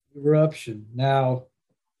 Eruption. Now,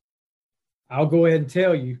 I'll go ahead and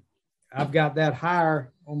tell you, I've got that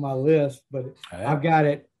higher on my list, but I've got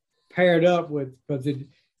it paired up with, because it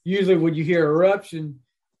usually when you hear Eruption,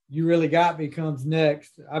 You Really Got Me comes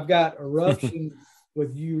next. I've got Eruption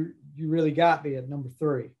with You Really Got Me at number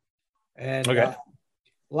 3. And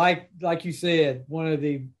like you said,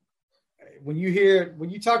 when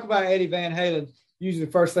you talk about Eddie Van Halen, usually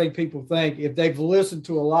the first thing people think, if they've listened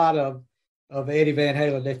to a lot of Eddie Van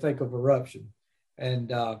Halen, they think of Eruption. And,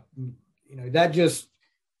 that just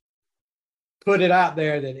put it out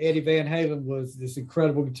there that Eddie Van Halen was this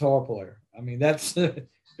incredible guitar player. I mean, that's the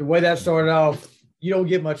way that started off. You don't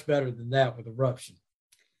get much better than that with Eruption.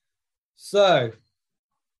 So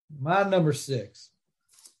my number 6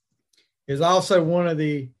 is also one of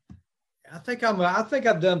the, I think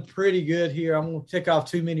I've done pretty good here. I'm going to tick off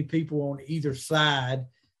too many people on either side,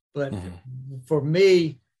 but for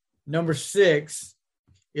me, number 6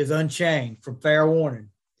 is Unchained from Fair Warning.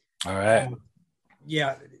 All right.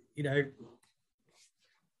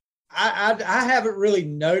 I haven't really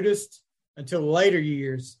noticed until later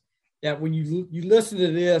years that when you listen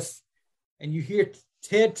to this and you hear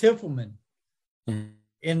Ted Templeman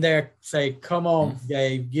in there say, "Come on,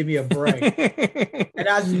 Dave, give me a break." And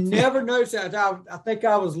I never noticed that. I think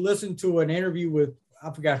I was listening to an interview with,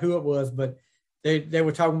 I forgot who it was, but they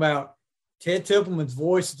were talking about Ted Templeman's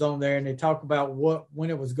voice is on there, and they talk about what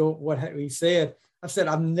he said. I said,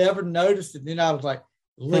 I've never noticed it. Then I was like,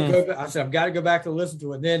 I said, I've got to go back and listen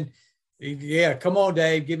to it. And then, come on,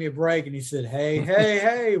 Dave, give me a break. And he said,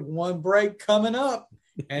 hey, one break coming up.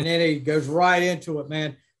 And then he goes right into it,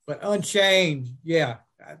 man. But Unchained, yeah.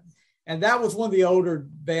 And that was one of the older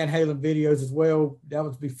Van Halen videos as well. That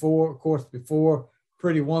was before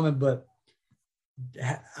Pretty Woman. But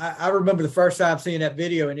I remember the first time seeing that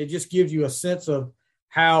video, and it just gives you a sense of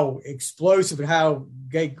how explosive and how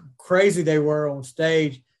crazy they were on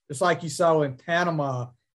stage. Just like you saw in Panama.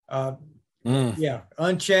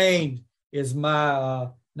 Unchained is my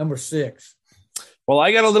number 6. Well,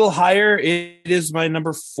 I got a little higher. It is my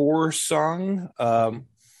number 4 song. One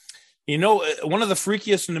of the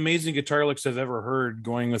freakiest and amazing guitar licks I've ever heard,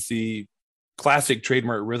 going with the classic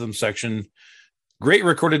trademark rhythm section. Great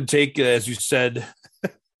recorded take, as you said,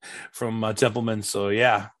 from Templeman. So,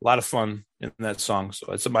 yeah, a lot of fun in that song.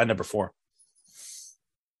 So it's my number 4.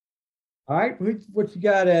 All right. What you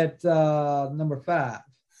got at number 5?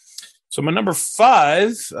 So my number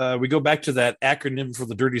 5, we go back to that acronym for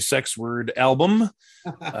the Dirty Sex Word album.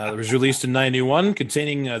 It was released in 91,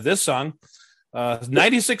 containing this song,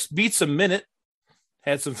 96 beats a minute.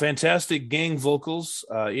 Had some fantastic gang vocals.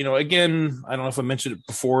 Again, I don't know if I mentioned it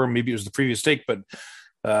before, maybe it was the previous take, but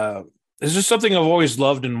it's just something I've always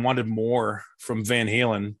loved and wanted more from Van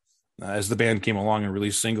Halen as the band came along and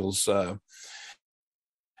released singles.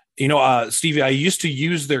 Stevie, I used to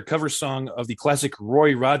use their cover song of the classic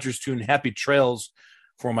Roy Rogers tune Happy Trails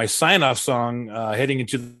for my sign-off song heading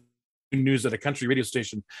into the news at a country radio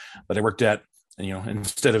station that I worked at,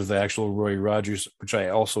 instead of the actual Roy Rogers, which I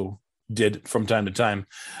also did from time to time.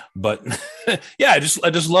 But yeah, I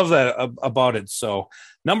just love that about it. So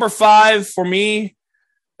number 5 for me,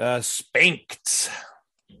 Spanked.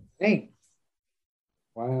 Spanked.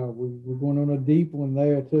 Wow, we're going on a deep one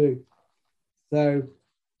there too. So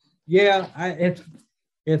yeah,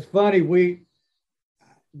 it's funny.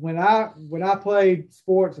 When I played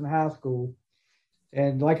sports in high school,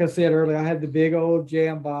 and like I said earlier, I had the big old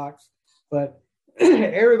jam box, but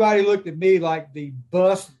everybody looked at me like the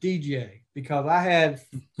bus DJ because I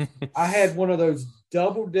had one of those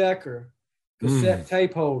double decker cassette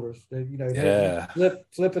tape holders that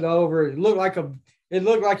flip it over. It looked like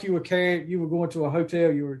you were going to a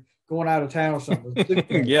hotel, you were going out of town or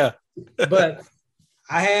something. Yeah. But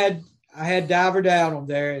I had Diver Down on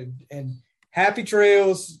there and Happy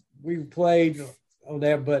Trails we played on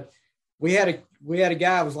there, but we had a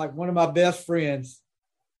guy who was like one of my best friends.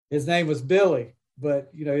 His name was Billy,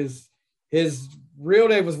 but his real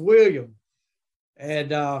name was William.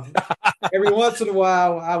 And every once in a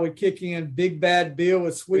while I would kick in Big Bad Bill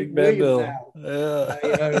with Sweet Williams out.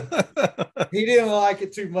 Yeah. He didn't like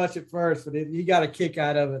it too much at first, but he got a kick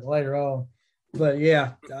out of it later on. But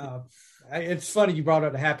yeah, it's funny you brought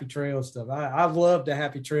up the Happy Trails stuff. I love the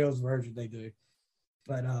Happy Trails version they do.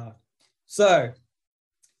 But so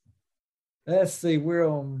let's see. We're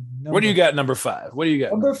on what do you got? Number 5. What do you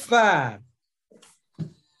got? Number 5.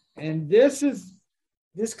 And this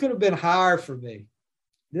could have been higher for me.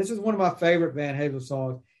 This is one of my favorite Van Halen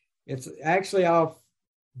songs. It's actually off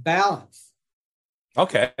Balance.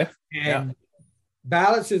 Okay. And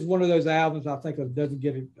Balance is one of those albums I think that doesn't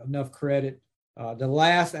get enough credit. The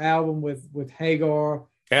last album with Hagar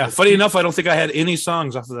Yeah, funny enough, I don't think I had any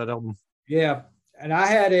songs off of that album. Yeah, and I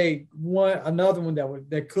had another one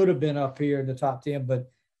that could have been up here in the top 10, but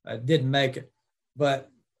didn't make it. But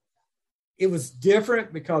it was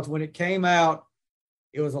different because when it came out,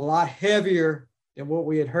 it was a lot heavier than what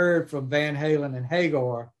we had heard from Van Halen and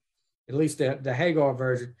Hagar, at least the Hagar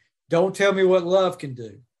version. Don't Tell Me What Love Can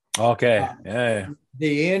Do. Okay, yeah.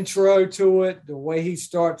 The intro to it, the way he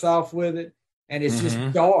starts off with it, and it's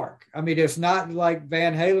just dark. I mean, it's not like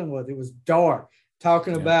Van Halen was. It was dark,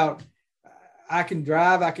 talking about I can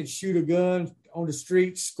drive, I can shoot a gun on the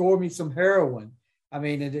street, score me some heroin. I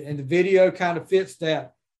mean, and the video kind of fits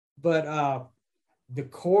that. But the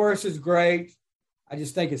chorus is great. I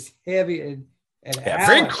just think it's heavy and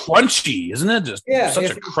very crunchy, isn't it? Just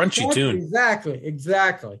such a crunchy tune.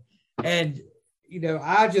 Exactly. And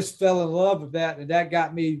I just fell in love with that, and that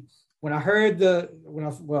got me. When I heard I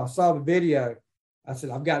saw the video, I said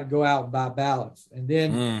I've got to go out and buy ballads. And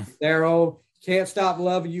then their old "Can't Stop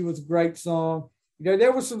Loving You" was a great song.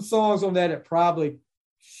 There were some songs on that probably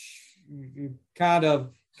kind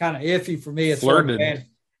of iffy for me as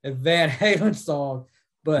Van Halen song,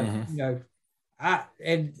 but and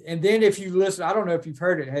then if you listen, I don't know if you've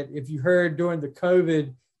heard it. If you heard during the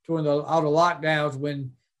COVID, during all the lockdowns,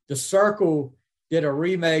 when The Circle did a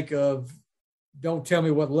remake of "Don't Tell Me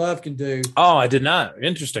What Love Can Do." Oh, I did not.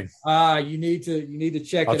 Interesting. You need to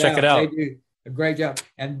check it out. I'll check it out. They do a great job,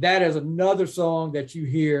 and that is another song that you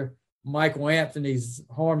hear Michael Anthony's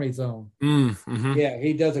harmonies on. Yeah,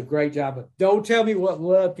 he does a great job. But "Don't Tell Me What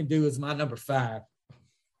Love Can Do" is my number 5.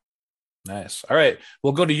 Nice. All right.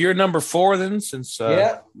 We'll go to your number 4 then, since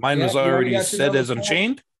mine was already said as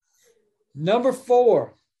Unchained. Number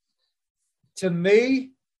 4, to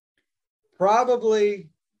me, probably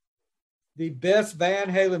the best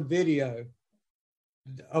Van Halen video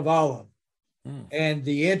of all of them. And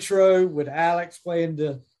the intro with Alex playing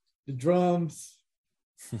the drums,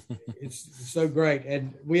 it's so great.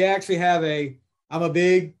 And we actually have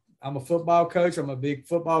I'm a football coach. I'm a big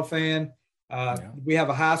football fan. We have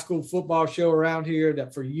a high school football show around here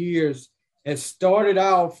that for years has started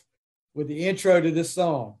off with the intro to this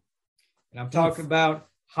song. And I'm talking about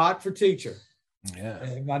 "Hot for Teacher." Yeah.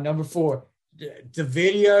 And my number 4. The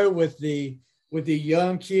video with the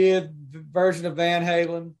young kid version of Van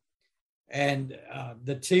Halen and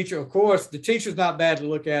the teacher. Of course, the teacher's not bad to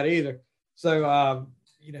look at either. So,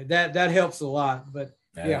 that helps a lot. But,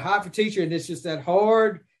 "Hot for Teacher," and it's just that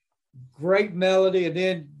hard, great melody.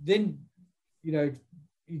 And then you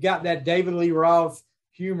got that David Lee Roth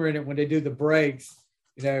humor in it when they do the breaks.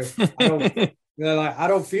 I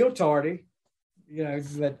don't feel tardy,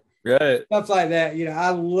 but right. Stuff like that. I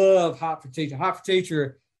love "Hot for Teacher." "Hot for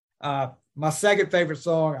Teacher," my second favorite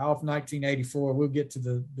song off 1984. We'll get to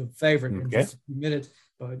the favorite in just a few minutes.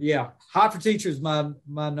 But "Hot for Teacher" is my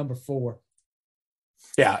number 4.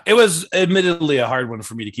 Yeah, it was admittedly a hard one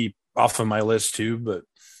for me to keep off of my list too, but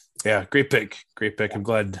yeah, great pick. I'm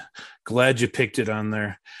glad you picked it on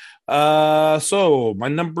there. So my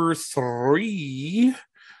number 3.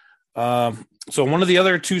 So one of the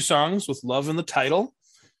other 2 songs with "Love" in the title.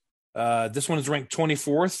 This one is ranked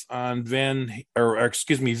 24th on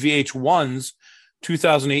VH1's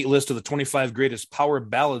 2008 list of the 25 greatest power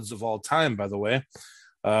ballads of all time, by the way.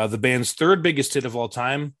 The band's 3rd biggest hit of all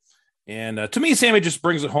time. And to me, Sammy just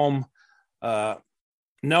brings it home, not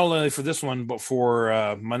only for this one, but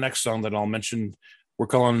for my next song that I'll mention. We're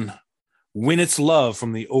calling "When It's Love"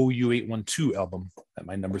 from the OU812 album at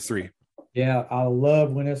my number 3. Yeah, I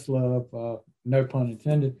love "When It's Love," no pun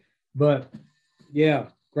intended. But,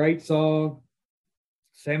 great song.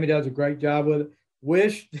 Sammy does a great job with it.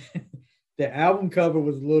 Wish the album cover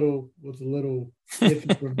was a little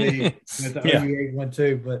iffy for me with the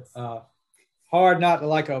OU812, but hard not to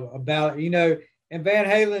like a ballad. And Van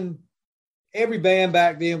Halen, every band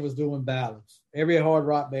back then was doing ballads. Every hard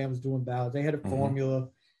rock band was doing ballads. They had a formula.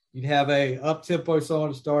 You'd have a up-tempo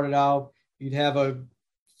song to start it off. You'd have a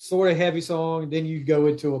sort of heavy song, and then you'd go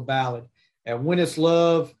into a ballad. And "When It's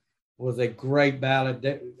Love" was a great ballad,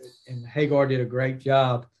 and Hagar did a great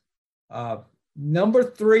job. Number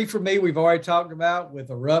 3 for me, we've already talked about with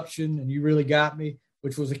 "Eruption" and "You Really Got Me,"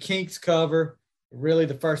 which was a Kinks cover. Really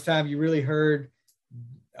the first time you really heard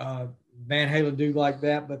Van Halen do like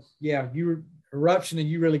that. But "Eruption" and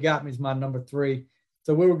 "You Really Got Me" is my number 3.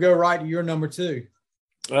 So we will go right to your number 2.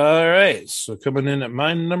 All right. So coming in at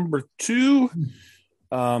my number 2,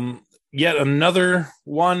 yet another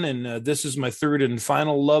one. And this is my 3rd and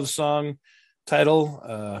final love song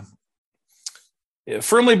title.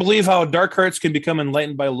 Firmly believe how dark hearts can become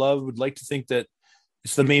enlightened by love. Would like to think that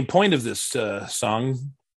it's the main point of this song.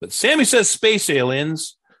 But Sammy says "Space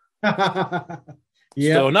Aliens."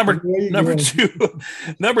 Yeah. So number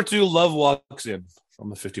two, Love Walks In from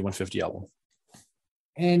the 5150 album.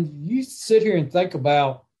 And you sit here and think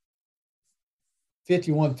about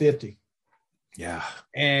 5150. Yeah.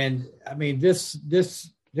 And I mean, there's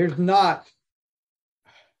not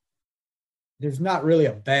really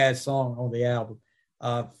a bad song on the album.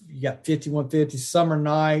 You got 5150, Summer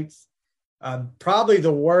Nights. Probably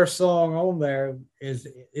the worst song on there is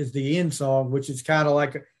the end song, which is kind of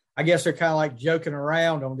like, I guess they're kind of like joking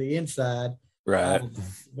around on the inside. Right.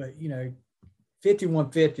 But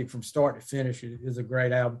 5150 from start to finish is a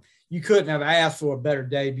great album. You couldn't have asked for a better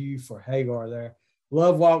debut for Hagar there.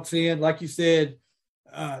 Love Walks In, like you said.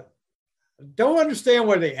 Don't understand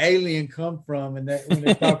where the alien come from, and that when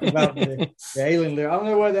they talk about the alien lyric. I don't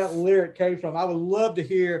know where that lyric came from. I would love to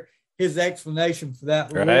hear his explanation for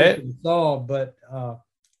that lyric in the song, but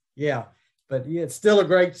it's still a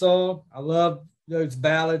great song. I love those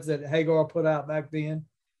ballads that Hagar put out back then.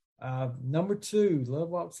 Number 2, Love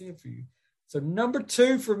Walks In for you. So number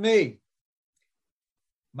 2 for me,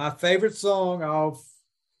 my favorite song of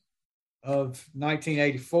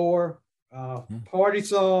 1984, party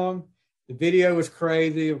song. The video was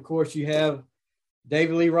crazy. Of course, you have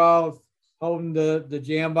David Lee Roth holding the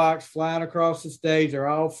jam box, flying across the stage. They're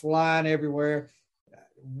all flying everywhere.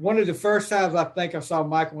 One of the first times I think I saw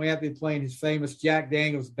Michael Anthony playing his famous Jack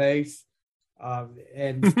Daniels bass,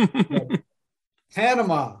 and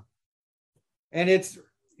Panama. And it's,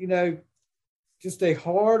 just a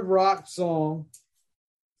hard rock song.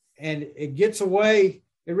 And it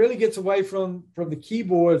really gets away from the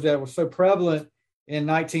keyboards that were so prevalent in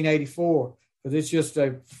 1984, because it's just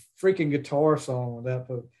a freaking guitar song with that.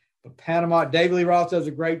 But Panama, David Lee Roth does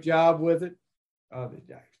a great job with it.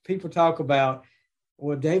 People talk about,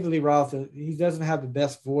 well, David Lee Roth, he doesn't have the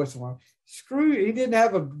best voice. Screw it, he didn't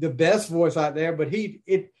have the best voice out there, but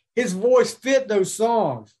his voice fit those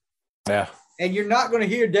songs. Yeah. And you're not going to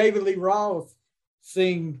hear David Lee Roth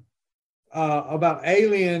sing about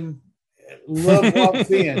alien Love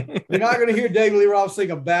Walks In. You're not going to hear David Lee Roth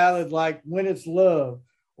sing a ballad like When It's Love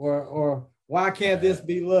or Why Can't This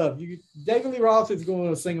Be Love. David Lee Roth is going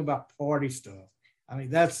to sing about party stuff. I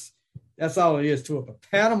mean, that's all it is to it. But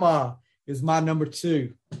Panama is my number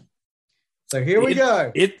 2. So here we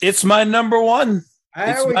go. It's my number 1.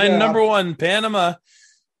 Number 1, Panama.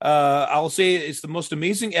 I'll say it's the most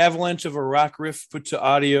amazing avalanche of a rock riff put to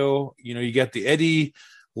audio. You got the Eddie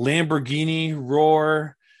Lamborghini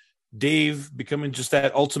roar, Dave becoming just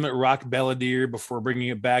that ultimate rock balladeer before bringing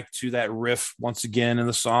it back to that riff once again in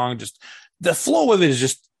the song. Just the flow of it is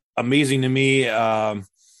just amazing to me.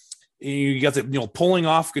 You got the pulling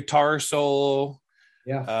off guitar solo.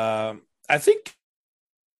 Yeah. I think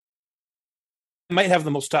I might have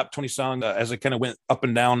the most top 20 song as I kind of went up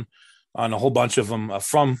and down on a whole bunch of them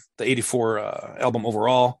from the 84 album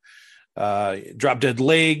overall. Drop Dead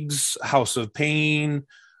Legs, House of Pain,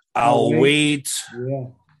 I'll Wait. Yeah.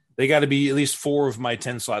 They got to be at least 4 of my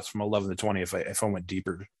 10 slots from 11 to 20 if I went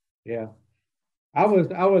deeper. Yeah. I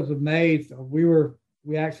was amazed.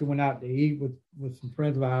 We actually went out to eat with some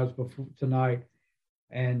friends of ours before tonight.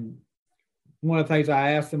 And one of the things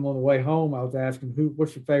I asked them on the way home, I was asking,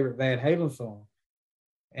 what's your favorite Van Halen song?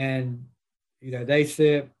 And, they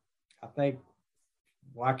said, I think,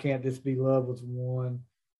 Why Can't This Be Love was one.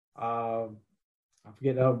 I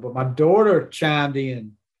forget the other, but my daughter chimed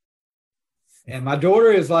in. And my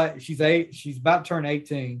daughter is like, she's about to turn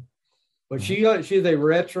 18, but she's a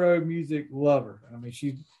retro music lover. I mean,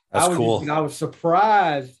 that's cool. I was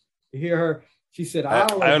surprised to hear her. She said, I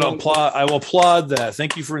will applaud that.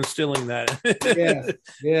 Thank you for instilling that.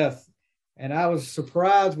 Yes. And I was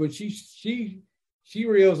surprised when she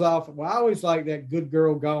reels off. Well, I always like that Good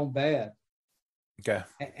Girl Gone Bad. Okay.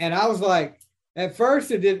 And I was like, at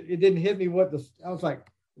first it didn't hit me I was like,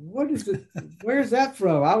 what is it? Where's that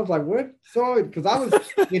from? I was like, what? Sorry, because I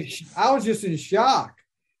was just in shock,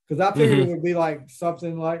 because I figured it would be like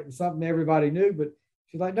something everybody knew. But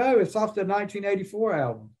she's like, no, it's off the 1984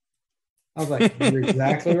 album. I was like, you're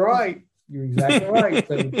exactly right. You're exactly right.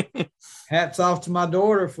 So hats off to my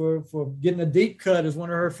daughter for getting a deep cut as one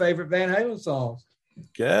of her favorite Van Halen songs.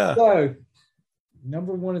 Yeah. So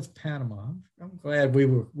number 1 is Panama. I'm glad we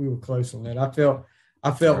were close on that.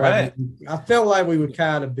 I felt like we would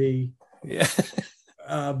kind of be. Yeah.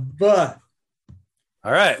 But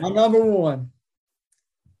all right. My number 1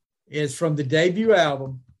 is from the debut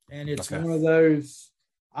album, and it's one of those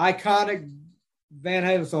iconic Van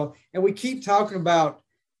Halen songs. And we keep talking about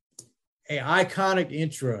an iconic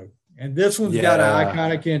intro, and this one's got an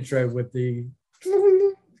iconic intro with the,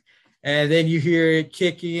 and then you hear it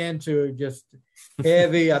kick into just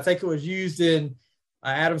heavy. I think it was used in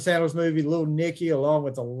Adam Sandler's movie, Little Nicky, along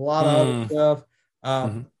with a lot of other stuff.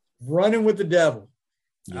 Running with the Devil.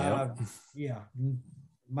 Yeah.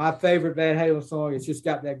 My favorite Van Halen song. It's just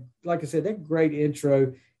got that, like I said, that great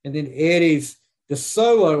intro. And then Eddie's, the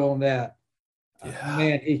solo on that.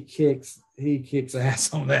 Man, he kicks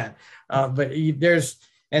ass on that. And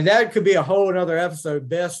that could be a whole another episode,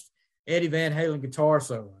 best Eddie Van Halen guitar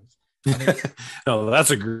solos. I mean, no, that's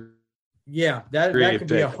a great. Yeah, that could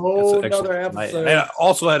be a whole another episode. I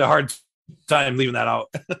also had a hard time leaving that out.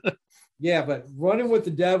 Yeah, but Running with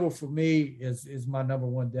the Devil for me is my number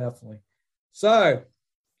one, definitely. So,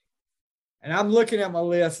 and I'm looking at my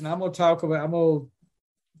list, and I'm gonna talk about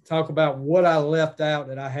what I left out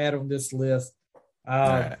that I had on this list.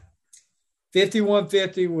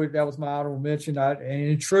 5150, that was my honorable mention. And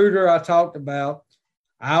Intruder, I talked about.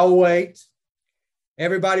 I'll Wait.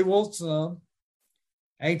 Everybody Wants Some.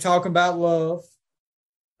 Ain't Talking About Love.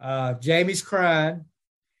 Jamie's Crying.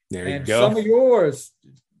 There you and go. Some of yours.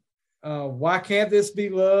 Why Can't This Be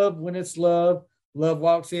Love? When It's Love. Love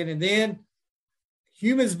Walks In. And then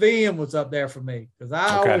Humans Being was up there for me because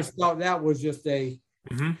I always thought that was just even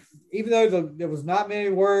though there was not many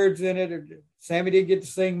words in it, Sammy didn't get to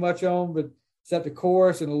sing much on, but except the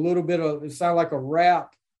chorus and a little bit of, it sounded like a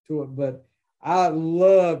rap to it, but I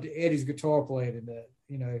loved Eddie's guitar playing in that,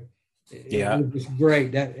 It was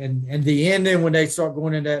great. That and the ending when they start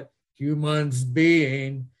going in that Humans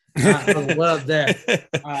Being, I love that.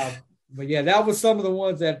 But yeah, that was some of the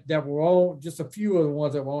ones that were on, just a few of the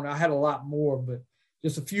ones that were on. I had a lot more, but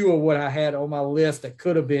just a few of what I had on my list that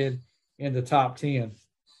could have been in the top 10.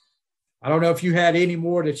 I don't know if you had any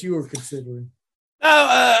more that you were considering.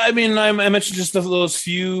 I mean, I mentioned just those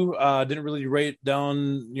few. Didn't really write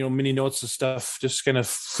down, many notes of stuff. Just kind of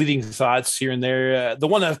fleeting thoughts here and there. The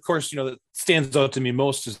one, of course, that stands out to me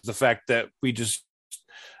most is the fact that we just,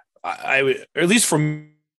 or at least for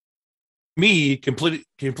me,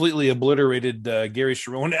 completely obliterated Gary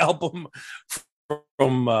Cherone album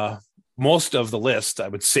from most of the list. I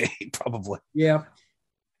would say probably. Yeah,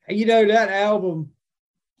 that album.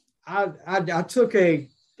 I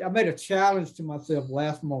made a challenge to myself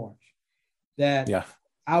last March that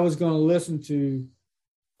I was going to listen to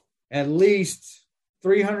at least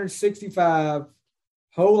 365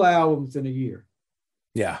 whole albums in a year.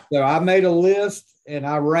 Yeah. So I made a list and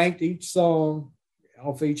I ranked each song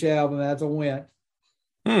off each album as I went.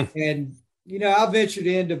 And, I ventured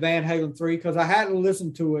into Van Halen 3 because I hadn't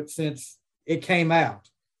listened to it since it came out.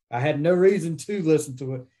 I had no reason to listen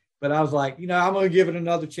to it, but I was like, I'm going to give it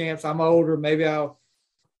another chance. I'm older. Maybe I'll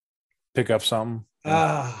pick up something.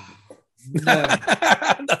 No.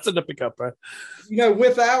 That's to pick up, right?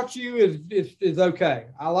 Without You is okay.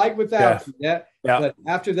 I like Without You. But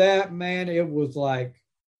after that, man, it was like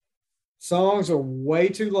songs are way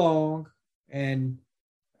too long and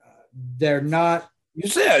they're not. You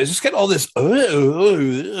say it's just got all this.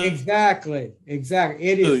 Exactly.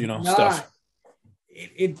 It is not. Stuff.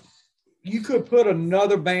 You could put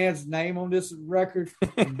another band's name on this record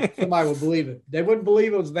and somebody would believe it. They wouldn't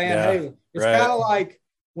believe it was Van Halen. It's kind of like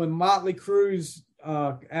when Motley Crue's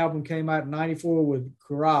album came out in 94 with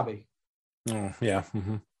Karabi. Oh, yeah.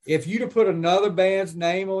 Mm-hmm. If you'd have put another band's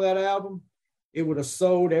name on that album, it would have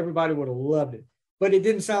sold. Everybody would have loved it. But it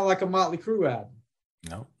didn't sound like a Motley Crue album.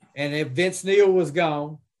 No. And if Vince Neil was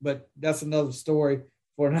gone, but that's another story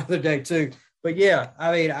for another day too. But yeah,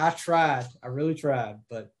 I mean, I really tried,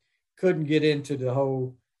 but couldn't get into the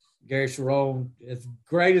whole Gary Cherone. As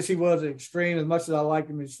great as he was at Extreme, as much as I liked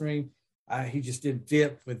him at Extreme, he just didn't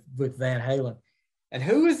fit with Van Halen. And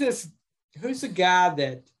who is this? Who's the guy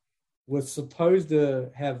that was supposed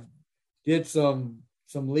to have did some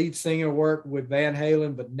lead singer work with Van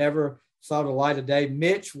Halen, but never saw the light of day?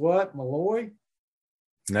 Mitch Malloy?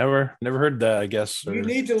 Never heard that, I guess. You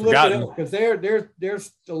need to look it up because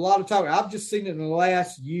there's a lot of talk. I've just seen it in the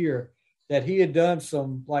last year that he had done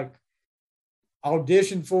some like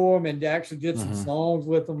audition for him and actually did some songs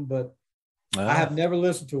with them, but I have never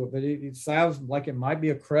listened to it, but it sounds like it might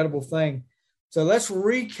be a credible thing. So let's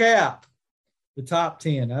recap the top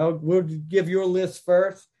 10. We'll give your list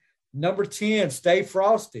first. Number 10, Stay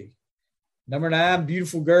Frosty. Number 9,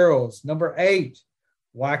 Beautiful Girls. Number 8,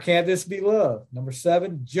 Why Can't This Be Love? Number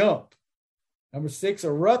 7, Jump. Number 6,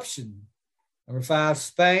 Eruption. Number 5,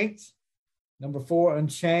 Spanked. Number 4,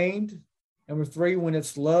 Unchained. Number 3, When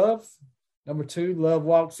It's Love. Number 2, Love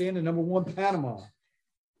Walks In. And number 1, Panama.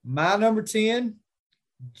 My number 10,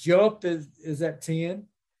 Jump is at 10.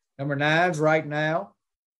 Number 9 is Right Now.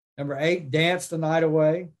 Number 8, Dance the Night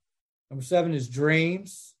Away. Number 7 is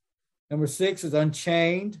Dreams. Number 6 is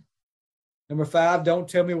Unchained. Number 5, Don't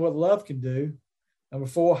Tell Me What Love Can Do. Number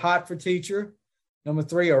 4, Hot for Teacher. Number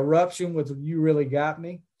 3, Eruption with You Really Got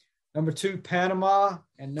Me. Number 2, Panama.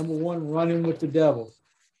 And number 1, Running with the Devil.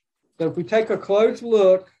 So if we take a close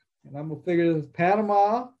look, and I'm going to figure this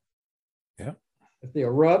Panama. Yeah. It's the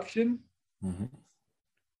Eruption. Mm-hmm.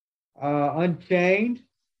 Unchained.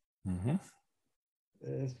 Mm-hmm.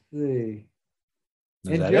 Let's see.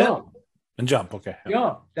 Is and that Jump. it? And Jump, okay.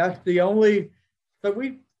 Jump. That's the only. So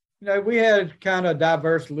we had kind of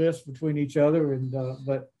diverse lists between each other, and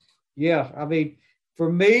but yeah, I mean,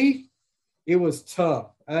 for me, it was tough.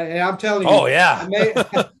 And I'm telling you, Oh yeah,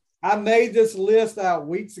 I made this list out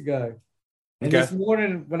weeks ago, and this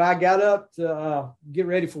morning when I got up to get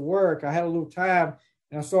ready for work, I had a little time,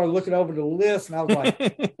 and I started looking over the list, and I was like,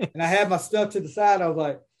 and I had my stuff to the side. I was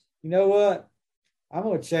like, you know what? I'm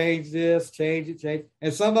going to change this, change it.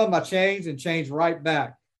 And some of them I changed and changed right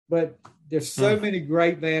back. But there's so many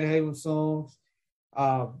great Van Halen songs.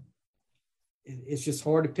 It's just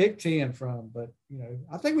hard to pick 10 from. But,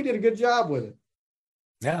 I think we did a good job with it.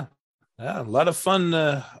 Yeah, a lot of fun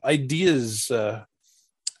ideas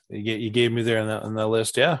you gave me there on the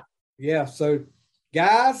list. Yeah. Yeah. So,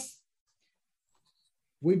 guys,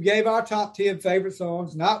 we gave our top 10 favorite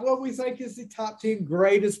songs, not what we think is the top 10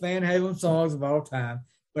 greatest Van Halen songs of all time,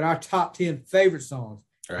 but our top 10 favorite songs.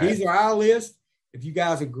 Right. These are our list. If you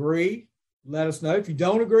guys agree, let us know. If you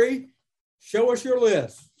don't agree, show us your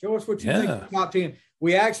list. Show us what you think of the top 10.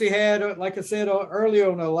 We actually had, like I said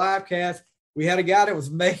earlier on the live cast, we had a guy that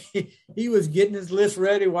was he was getting his list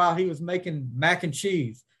ready while he was making mac and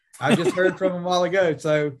cheese. I just heard from him a while ago.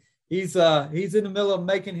 So he's in the middle of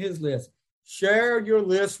making his list. Share your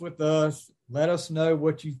list with us. Let us know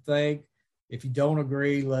what you think. If you don't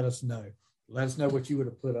agree, let us know. Let us know what you would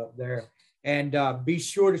have put up there. And be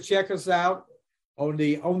sure to check us out on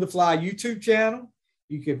the On the Fly YouTube channel.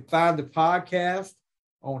 You can find the podcast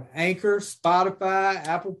on Anchor, Spotify,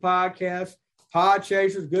 Apple Podcasts,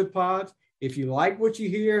 Podchasers, Good Pods. If you like what you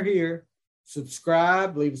hear here,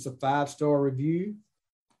 subscribe, leave us a 5-star review.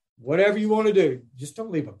 Whatever you want to do. Just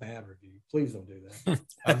don't leave a bad review. Please don't do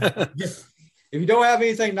that. If you don't have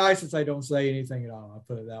anything nice to say, don't say anything at all. I'll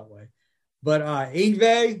put it that way. But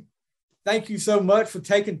Yngwie, thank you so much for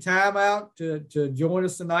taking time out to join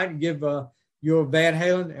us tonight and give your Van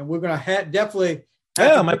Halen. And we're going to definitely.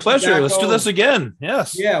 Yeah, my pleasure. Let's do this again.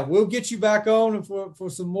 Yes. Yeah, we'll get you back on for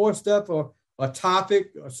some more stuff or a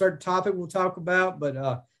certain topic we'll talk about.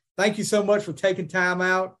 But thank you so much for taking time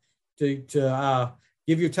out to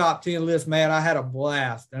give your top 10 list, man. I had a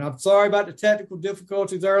blast. And I'm sorry about the technical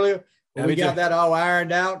difficulties earlier. But we got that all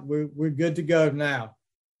ironed out. We're good to go now.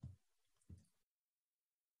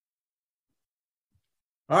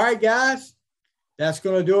 All right, guys. That's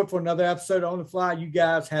going to do it for another episode on the Fly. You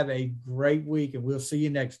guys have a great week, and we'll see you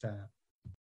next time.